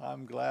Madness?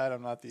 I'm glad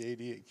I'm not the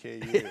AD at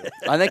KU.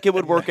 I think it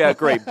would work out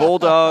great.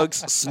 Bulldogs,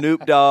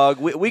 Snoop Dogg.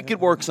 We could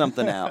work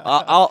something out.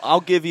 I'll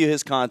give you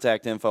his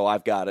contact info.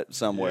 I've got it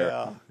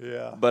somewhere.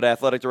 Yeah. But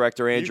Athletic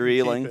Director Andrew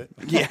Ealing.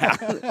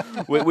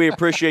 Yeah. we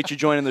appreciate you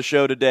joining the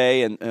show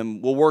today,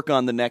 and we'll work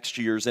on the next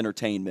year's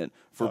entertainment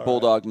for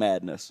Bulldog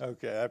Madness.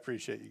 Okay, I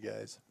appreciate you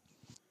guys.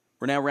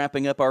 We're now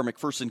wrapping up our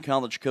McPherson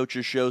College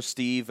Coaches Show,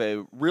 Steve.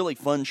 A really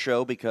fun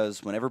show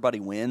because when everybody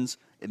wins,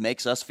 it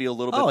makes us feel a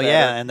little bit better.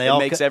 Yeah, and it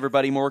makes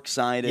everybody more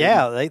excited.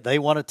 Yeah, they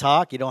want to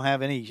talk. You don't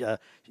have any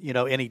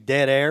any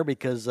dead air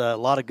because a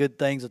lot of good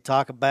things to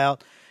talk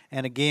about.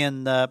 And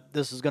again,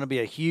 this is going to be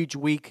a huge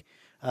week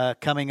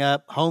coming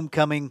up.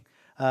 Homecoming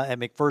at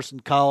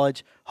McPherson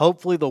College.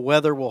 Hopefully, the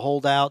weather will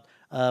hold out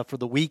for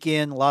the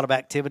weekend. A lot of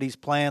activities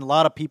planned. A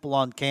lot of people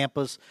on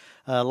campus.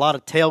 A lot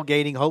of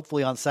tailgating.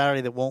 Hopefully on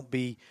Saturday that won't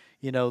be.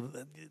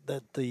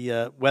 That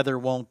the weather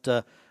won't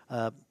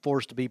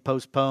force to be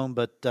postponed.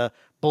 But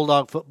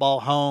Bulldog football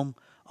home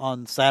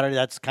on Saturday.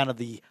 That's kind of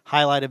the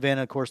highlight event.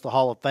 Of course, the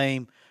Hall of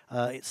Fame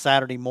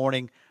Saturday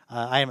morning.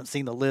 I haven't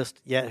seen the list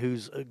yet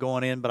who's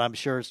going in, but I'm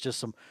sure it's just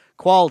some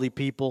quality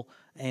people.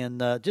 And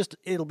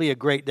it'll be a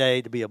great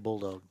day to be a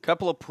Bulldog.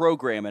 Couple of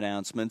program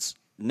announcements.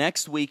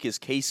 Next week is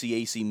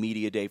KCAC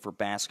Media Day for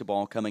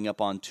basketball coming up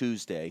on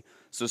Tuesday.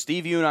 So,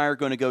 Steve, you and I are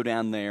going to go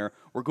down there.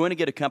 We're going to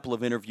get a couple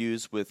of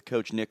interviews with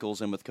Coach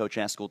Nichols and with Coach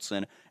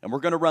Eskildson, and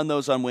we're going to run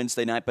those on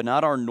Wednesday night, but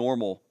not our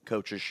normal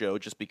coaches show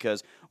just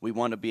because we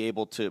want to be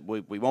able to –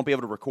 we won't be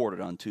able to record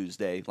it on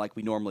Tuesday like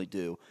we normally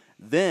do.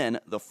 Then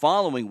the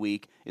following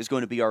week is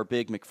going to be our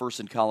big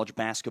McPherson College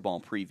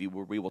basketball preview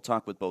where we will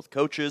talk with both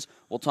coaches,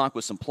 we'll talk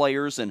with some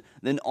players, and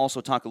then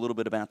also talk a little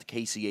bit about the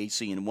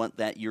KCAC and what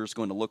that year is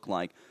going to look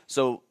like.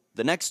 So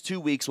the next 2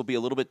 weeks will be a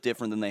little bit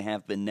different than they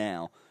have been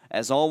now.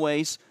 As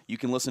always, you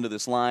can listen to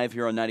this live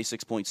here on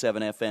 96.7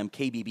 FM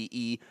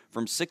KBBE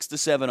from 6 to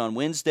 7 on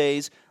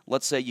Wednesdays.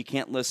 Let's say you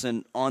can't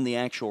listen on the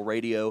actual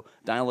radio.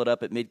 Dial it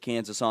up at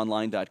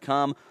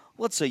midkansasonline.com.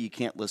 Let's say you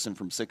can't listen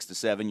from 6 to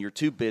 7. You're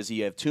too busy.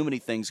 You have too many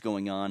things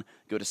going on.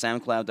 Go to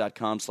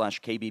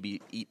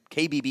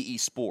soundcloud.com/KBBE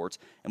Sports,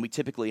 and we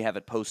typically have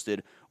it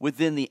posted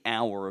within the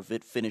hour of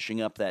it finishing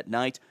up that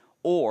night.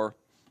 Or,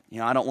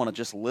 I don't want to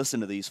just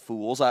listen to these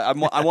fools. I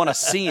want to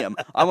see them.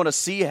 I want to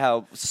see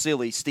how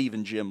silly Steve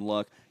and Jim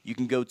look. You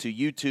can go to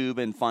YouTube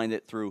and find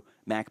it through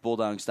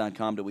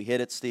MacBulldogs.com. Did we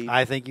hit it, Steve?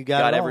 I think you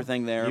got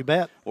everything there. You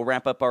bet. We'll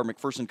wrap up our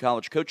McPherson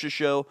College Coaches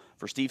Show.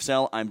 For Steve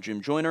Sell, I'm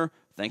Jim Joyner.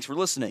 Thanks for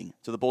listening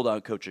to the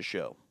Bulldog Coaches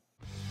Show.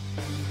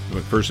 The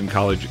McPherson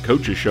College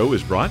Coaches Show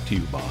is brought to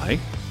you by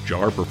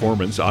JAR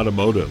Performance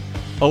Automotive,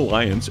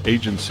 Alliance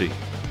Agency,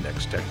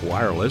 Next Tech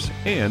Wireless,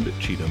 and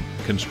Cheatham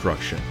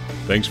Construction.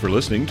 Thanks for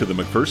listening to the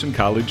McPherson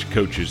College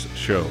Coaches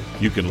Show.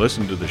 You can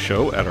listen to the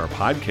show at our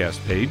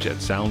podcast page at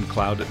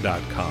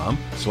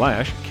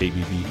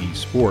soundcloud.com/KBBE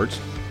Sports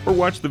or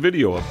watch the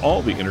video of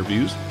all the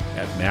interviews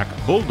at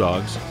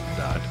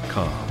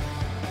MacBulldogs.com.